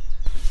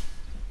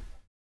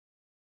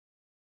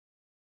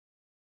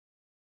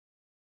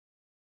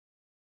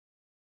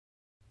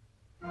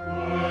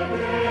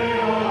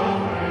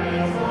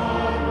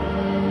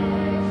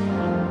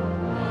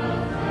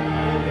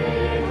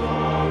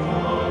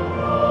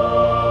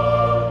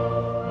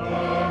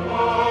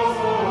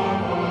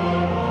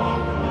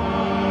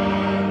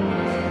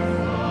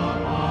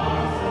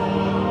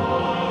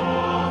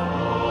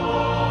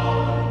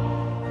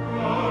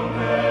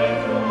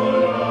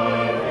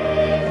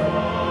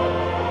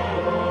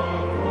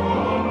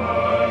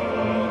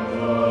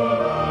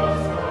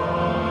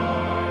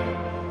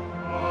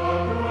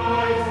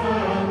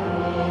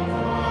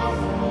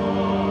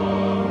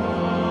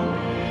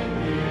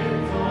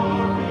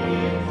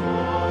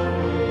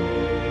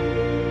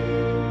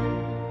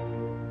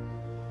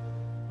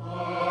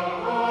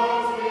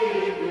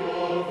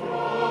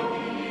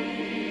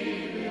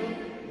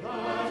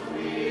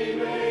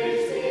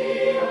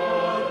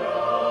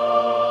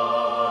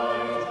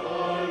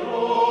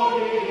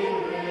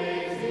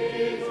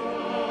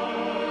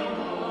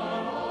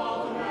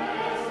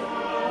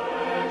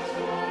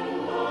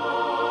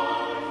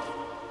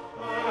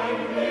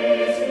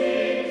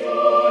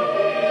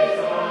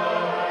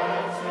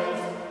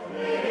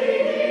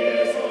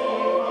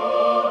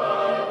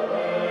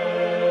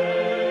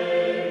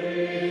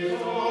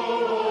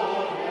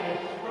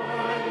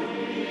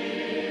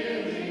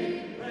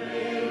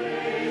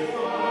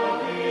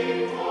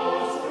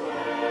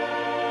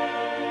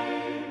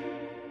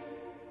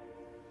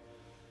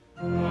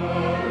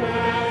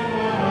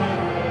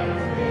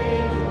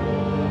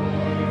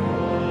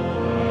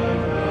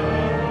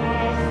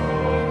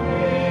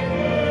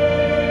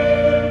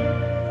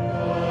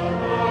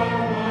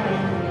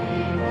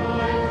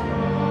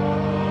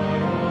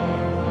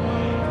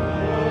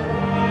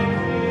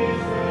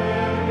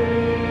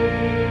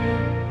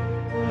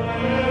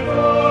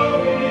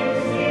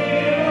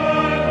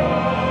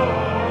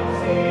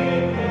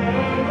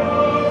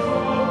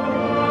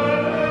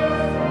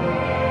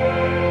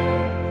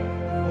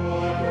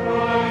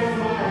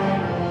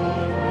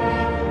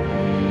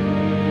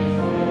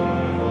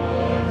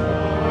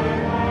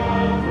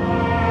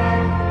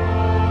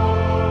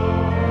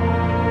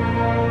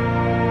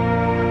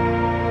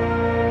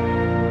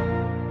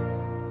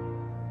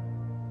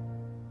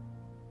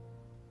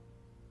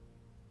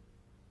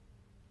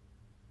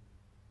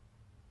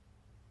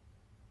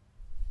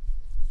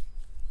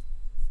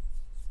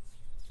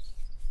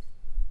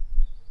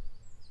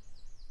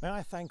 May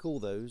I thank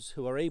all those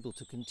who are able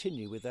to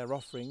continue with their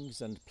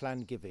offerings and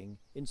planned giving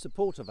in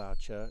support of our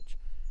church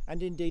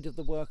and indeed of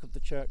the work of the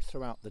church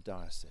throughout the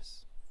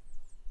diocese.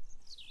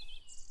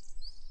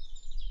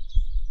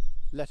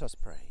 Let us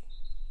pray.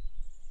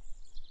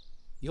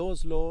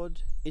 Yours,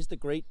 Lord, is the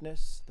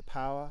greatness, the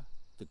power,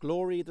 the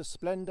glory, the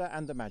splendour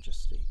and the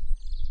majesty.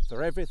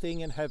 For everything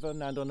in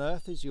heaven and on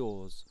earth is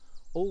yours.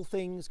 All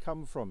things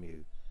come from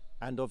you,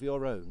 and of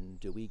your own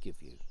do we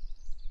give you.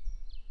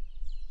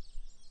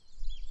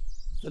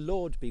 The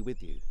Lord be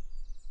with you.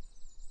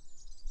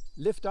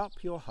 Lift up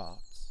your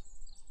hearts.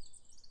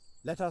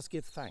 Let us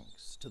give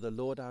thanks to the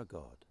Lord our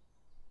God.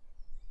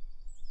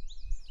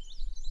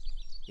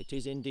 It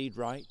is indeed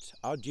right,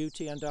 our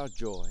duty and our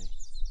joy,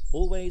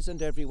 always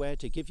and everywhere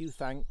to give you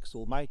thanks,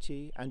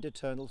 Almighty and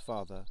Eternal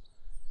Father,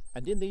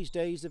 and in these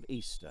days of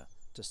Easter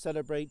to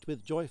celebrate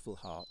with joyful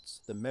hearts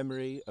the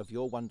memory of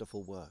your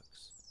wonderful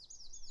works.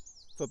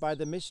 For by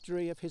the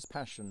mystery of his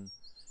passion,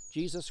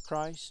 Jesus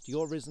Christ,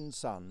 your risen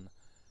Son,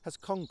 has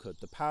conquered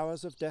the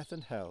powers of death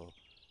and hell,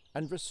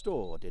 and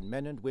restored in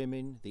men and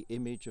women the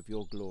image of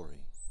your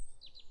glory.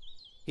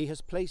 He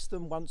has placed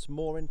them once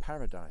more in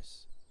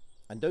paradise,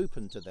 and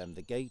opened to them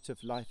the gate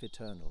of life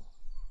eternal.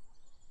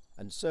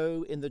 And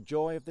so, in the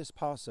joy of this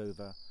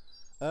Passover,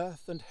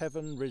 earth and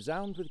heaven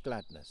resound with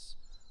gladness,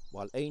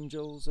 while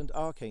angels and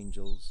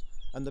archangels,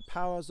 and the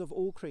powers of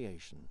all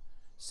creation,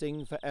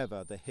 sing for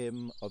ever the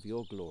hymn of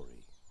your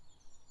glory.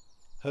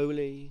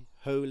 Holy,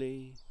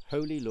 holy,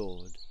 holy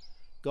Lord,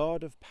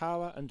 God of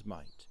power and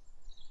might,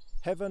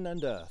 Heaven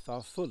and earth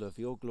are full of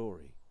your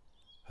glory.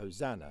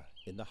 Hosanna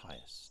in the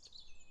highest.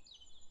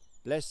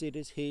 Blessed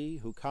is he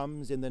who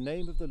comes in the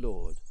name of the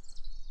Lord.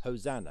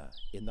 Hosanna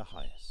in the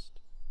highest.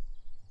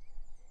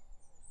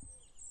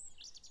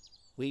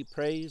 We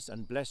praise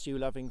and bless you,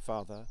 loving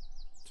Father,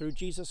 through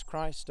Jesus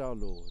Christ our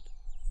Lord.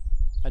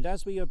 And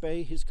as we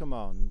obey his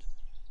command,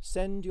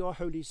 send your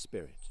Holy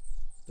Spirit,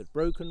 that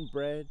broken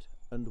bread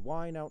and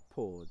wine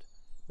outpoured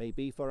may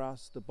be for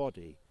us the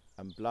body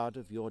and blood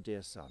of your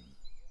dear Son.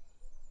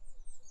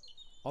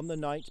 On the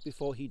night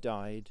before he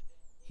died,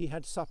 he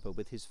had supper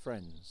with his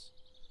friends,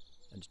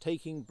 and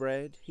taking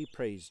bread, he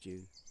praised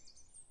you.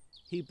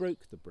 He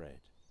broke the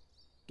bread,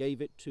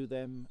 gave it to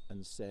them,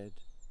 and said,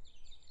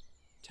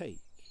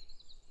 "Take,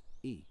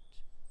 eat.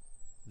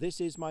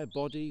 This is my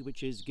body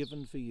which is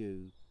given for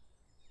you.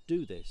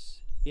 Do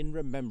this in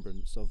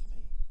remembrance of me."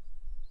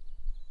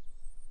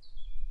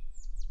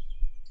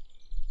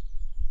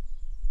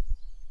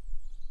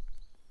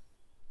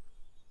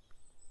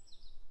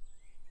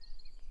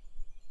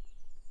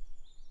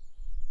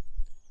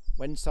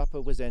 When supper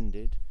was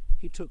ended,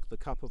 he took the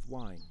cup of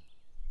wine.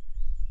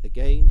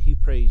 Again he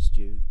praised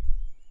you,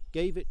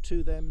 gave it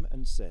to them,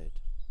 and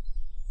said,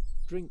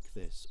 "Drink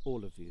this,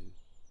 all of you.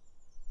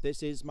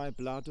 This is my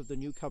blood of the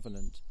new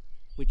covenant,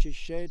 which is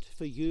shed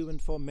for you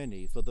and for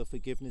many for the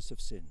forgiveness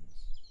of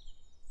sins.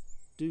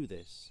 Do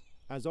this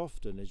as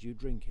often as you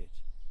drink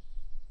it,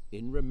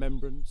 in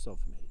remembrance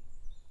of me."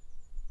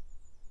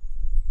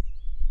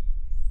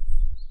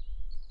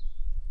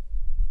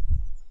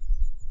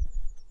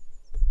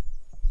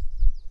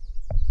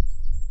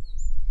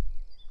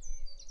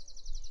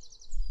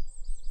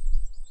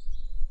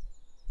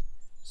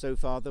 So,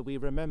 Father, we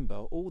remember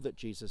all that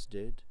Jesus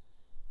did.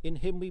 In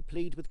him we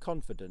plead with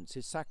confidence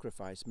his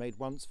sacrifice made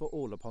once for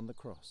all upon the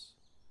cross.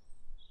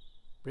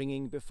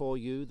 Bringing before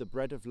you the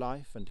bread of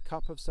life and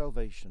cup of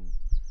salvation,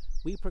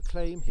 we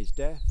proclaim his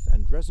death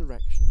and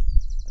resurrection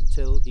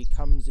until he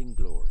comes in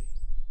glory.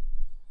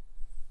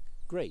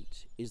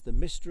 Great is the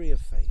mystery of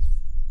faith.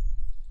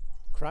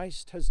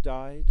 Christ has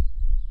died,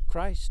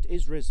 Christ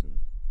is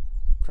risen,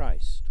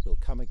 Christ will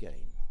come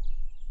again.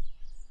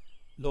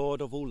 Lord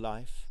of all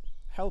life,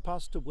 help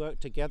us to work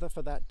together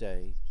for that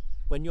day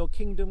when your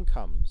kingdom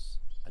comes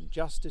and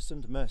justice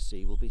and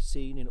mercy will be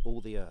seen in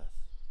all the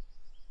earth.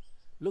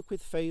 Look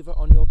with favour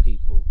on your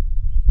people,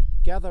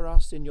 gather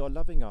us in your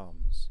loving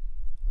arms,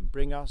 and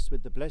bring us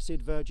with the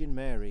Blessed Virgin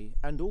Mary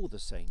and all the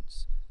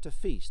saints to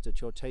feast at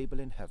your table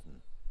in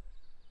heaven.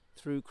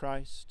 Through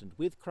Christ and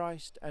with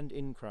Christ and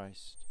in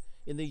Christ,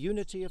 in the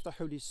unity of the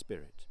Holy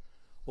Spirit,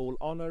 all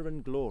honour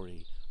and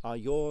glory are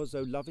yours,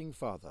 O loving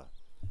Father,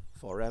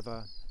 for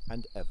ever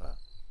and ever.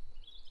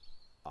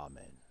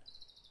 Amen.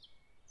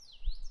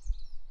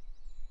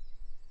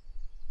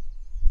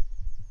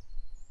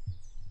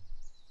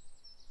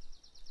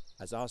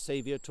 As our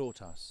Saviour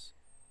taught us,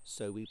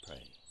 so we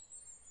pray.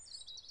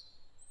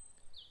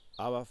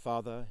 Our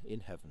Father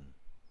in heaven,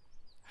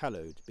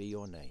 hallowed be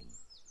your name.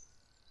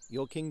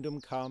 Your kingdom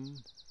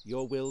come,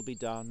 your will be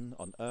done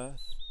on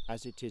earth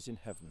as it is in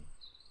heaven.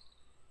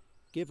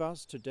 Give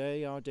us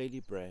today our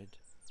daily bread.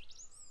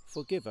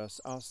 Forgive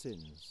us our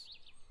sins,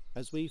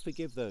 as we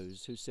forgive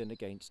those who sin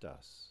against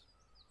us.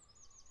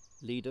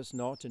 Lead us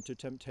not into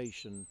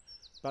temptation,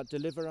 but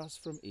deliver us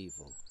from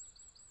evil.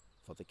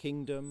 For the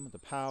kingdom, the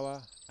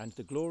power, and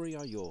the glory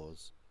are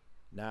yours,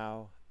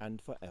 now and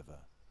forever.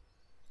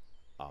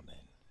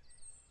 Amen.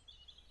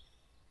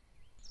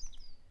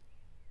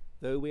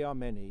 Though we are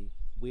many,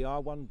 we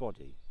are one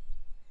body,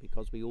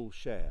 because we all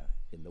share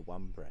in the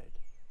one bread.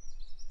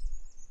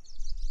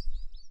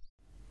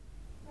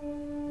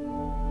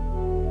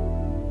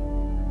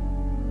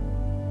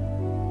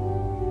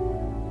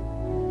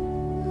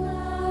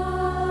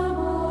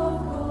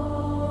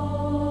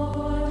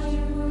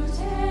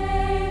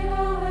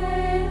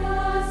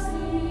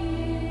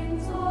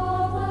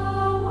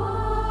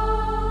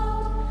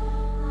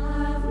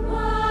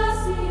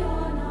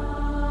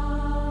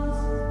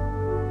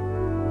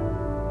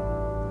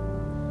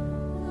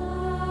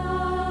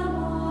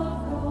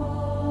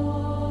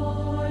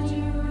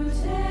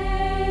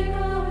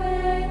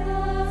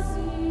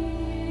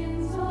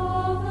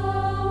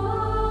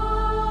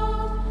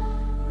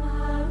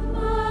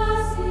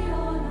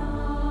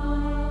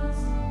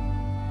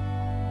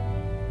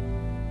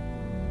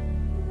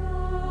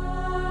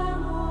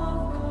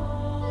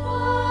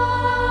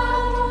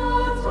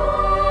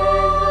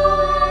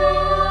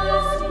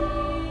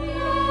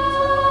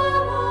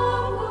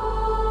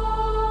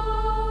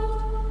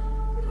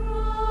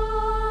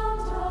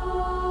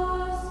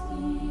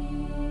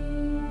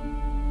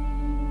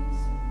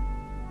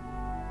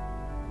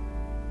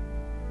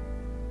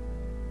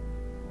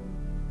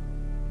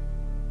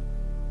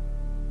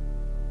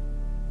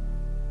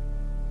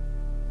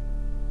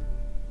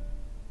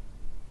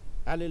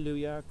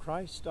 Alleluia,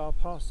 Christ our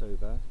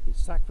Passover is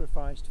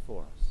sacrificed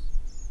for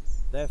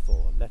us.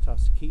 Therefore let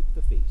us keep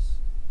the feast.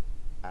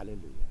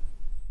 Alleluia.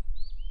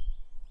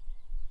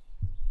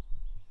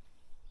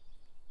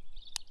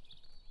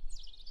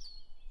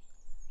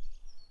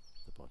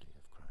 The body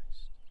of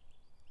Christ.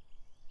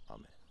 Amen.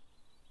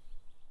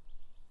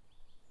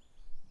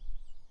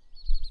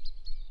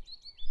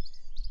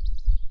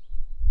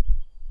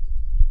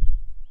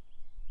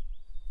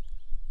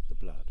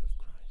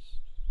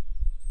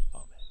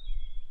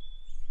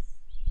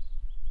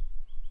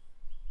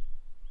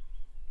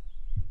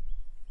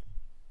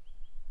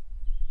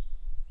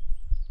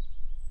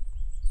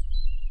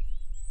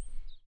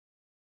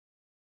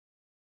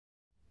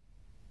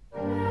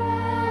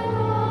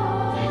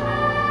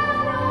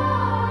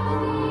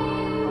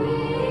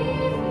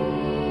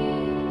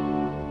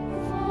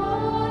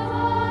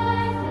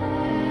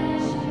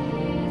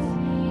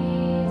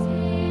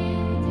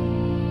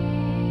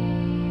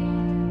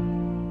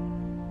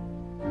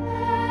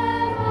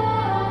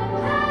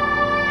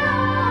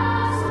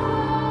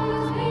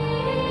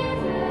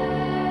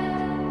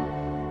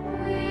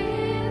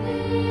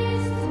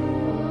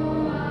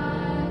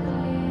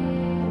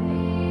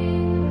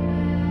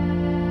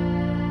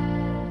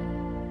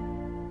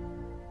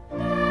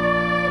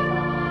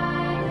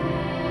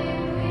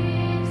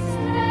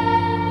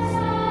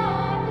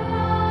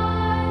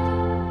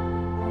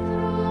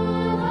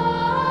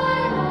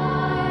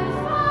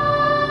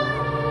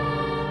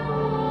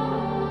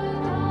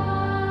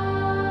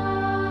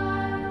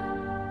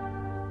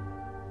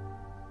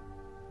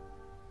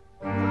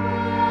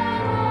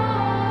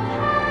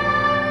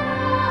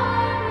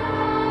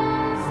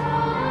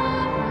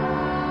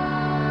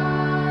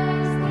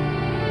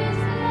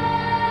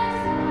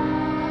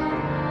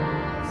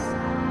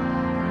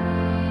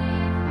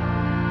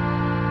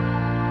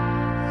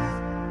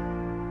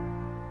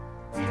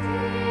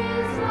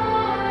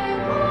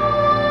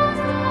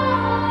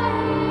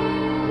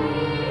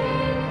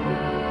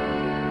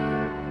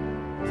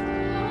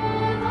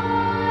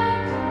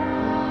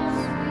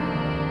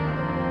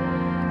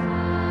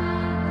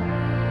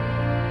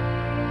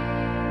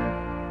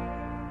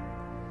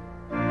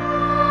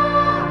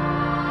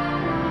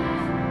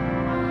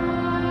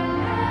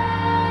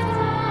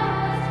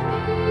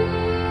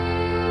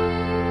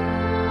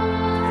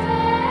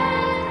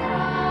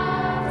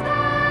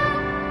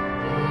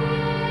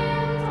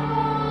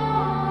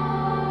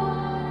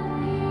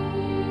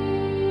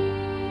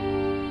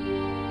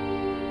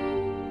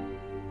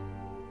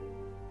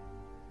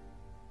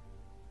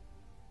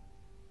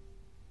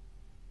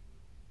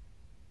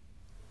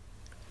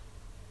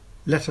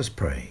 Let us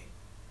pray.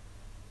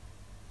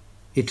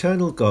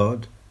 Eternal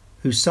God,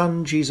 whose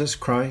Son Jesus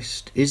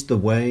Christ is the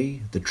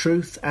way, the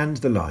truth and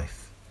the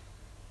life,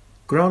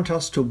 grant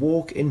us to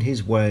walk in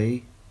his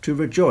way, to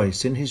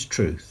rejoice in his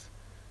truth,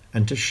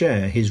 and to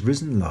share his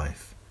risen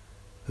life,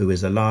 who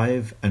is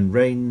alive and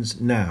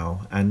reigns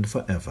now and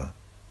forever.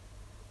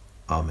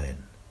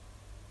 Amen.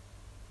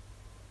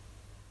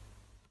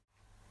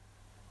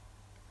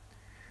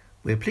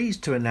 We are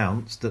pleased to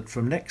announce that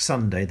from next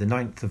Sunday, the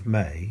 9th of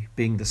May,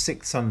 being the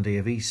 6th Sunday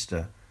of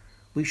Easter,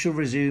 we shall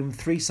resume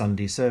 3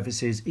 Sunday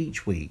services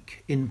each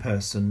week in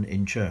person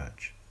in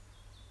church.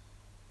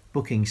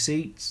 Booking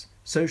seats,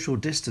 social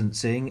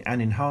distancing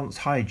and enhanced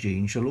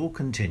hygiene shall all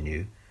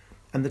continue,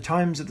 and the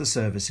times of the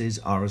services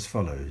are as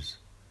follows: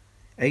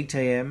 8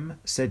 a.m.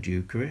 said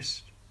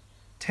Eucharist,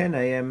 10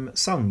 a.m.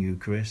 sung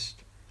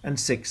Eucharist, and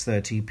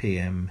 6:30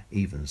 p.m.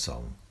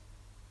 evensong.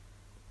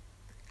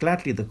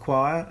 Gladly the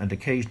choir and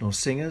occasional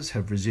singers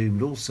have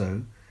resumed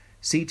also,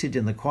 seated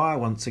in the choir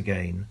once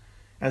again,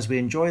 as we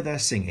enjoy their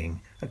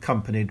singing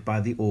accompanied by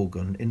the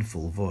organ in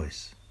full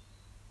voice.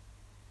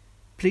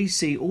 Please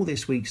see all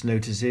this week's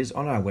notices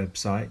on our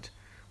website,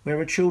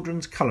 where a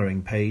children's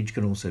colouring page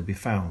can also be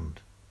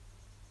found.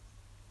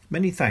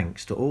 Many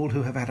thanks to all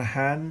who have had a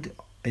hand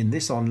in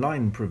this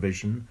online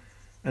provision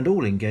and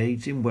all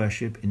engaged in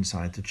worship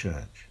inside the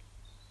church.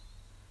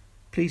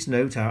 Please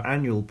note our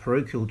annual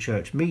parochial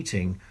church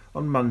meeting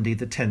on Monday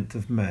the 10th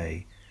of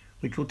May,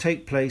 which will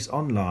take place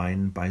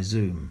online by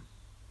Zoom.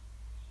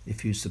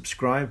 If you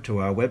subscribe to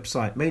our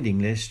website mailing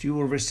list, you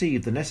will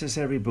receive the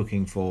necessary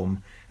booking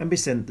form and be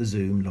sent the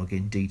Zoom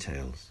login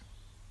details.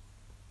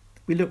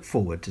 We look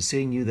forward to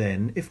seeing you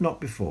then, if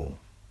not before.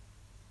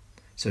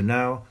 So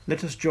now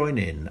let us join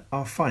in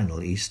our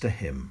final Easter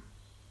hymn.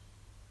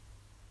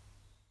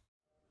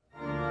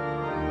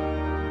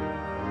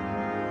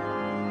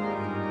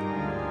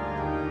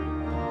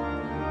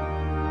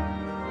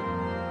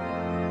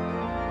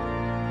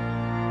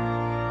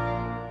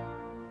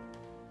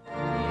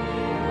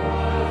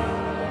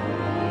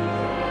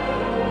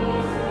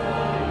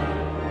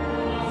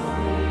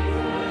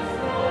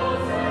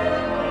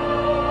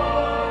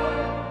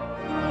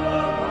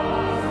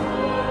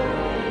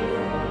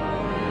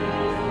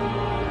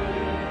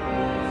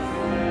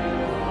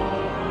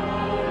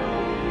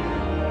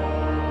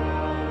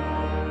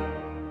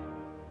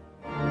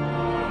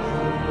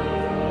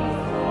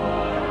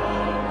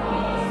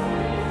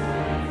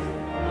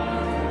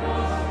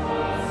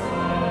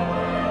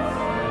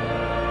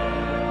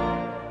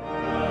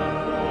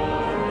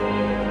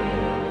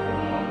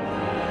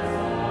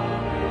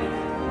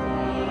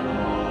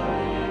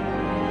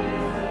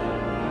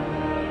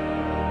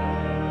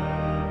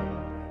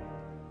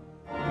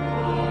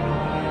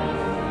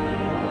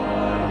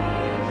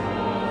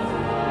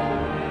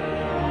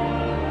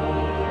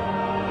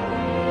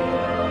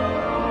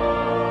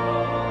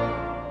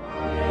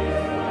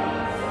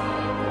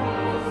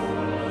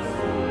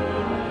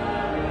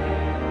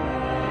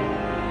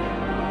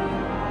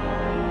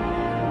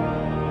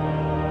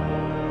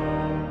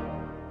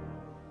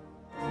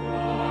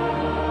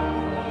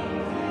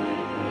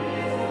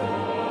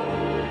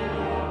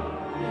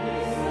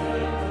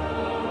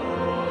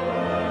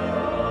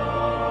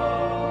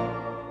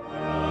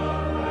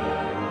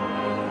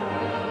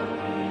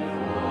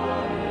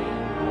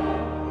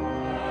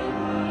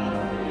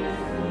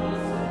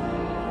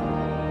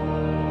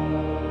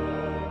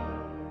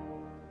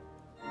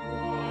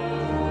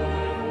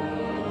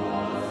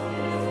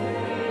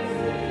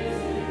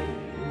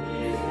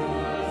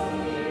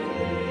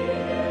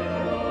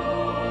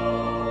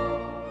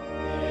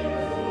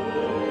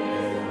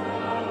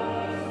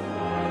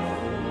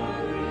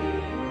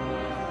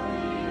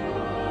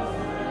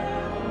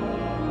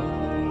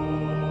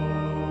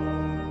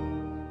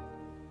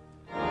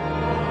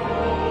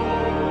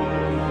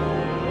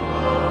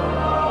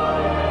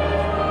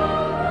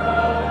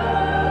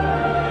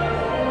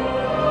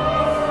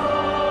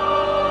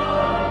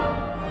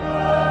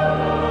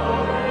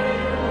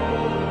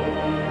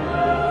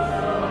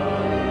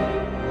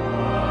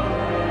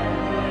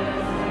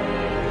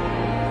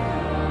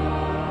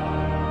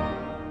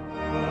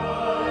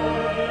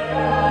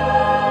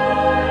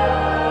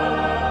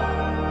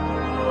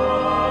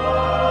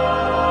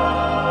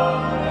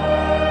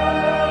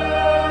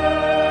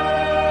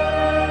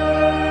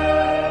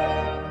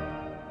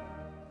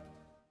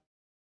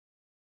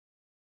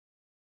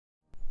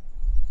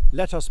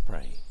 Let us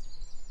pray.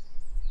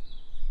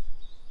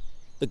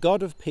 The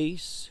God of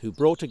peace, who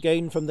brought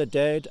again from the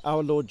dead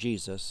our Lord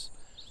Jesus,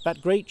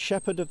 that great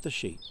shepherd of the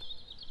sheep,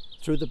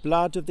 through the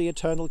blood of the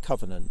eternal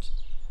covenant,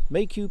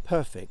 make you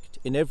perfect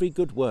in every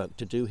good work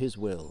to do his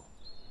will,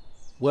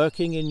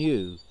 working in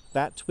you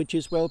that which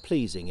is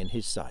well-pleasing in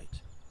his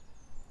sight.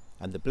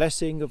 And the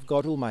blessing of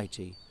God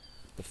Almighty,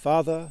 the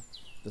Father,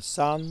 the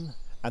Son,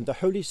 and the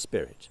Holy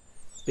Spirit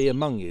be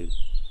among you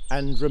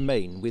and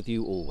remain with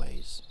you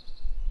always.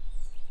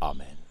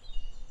 Amen.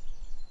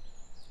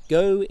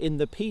 Go in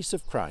the peace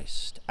of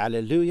Christ.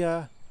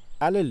 Alleluia,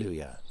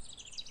 alleluia.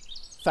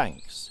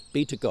 Thanks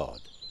be to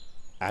God.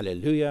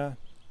 Alleluia,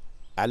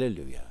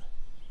 alleluia.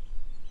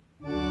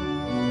 Amen.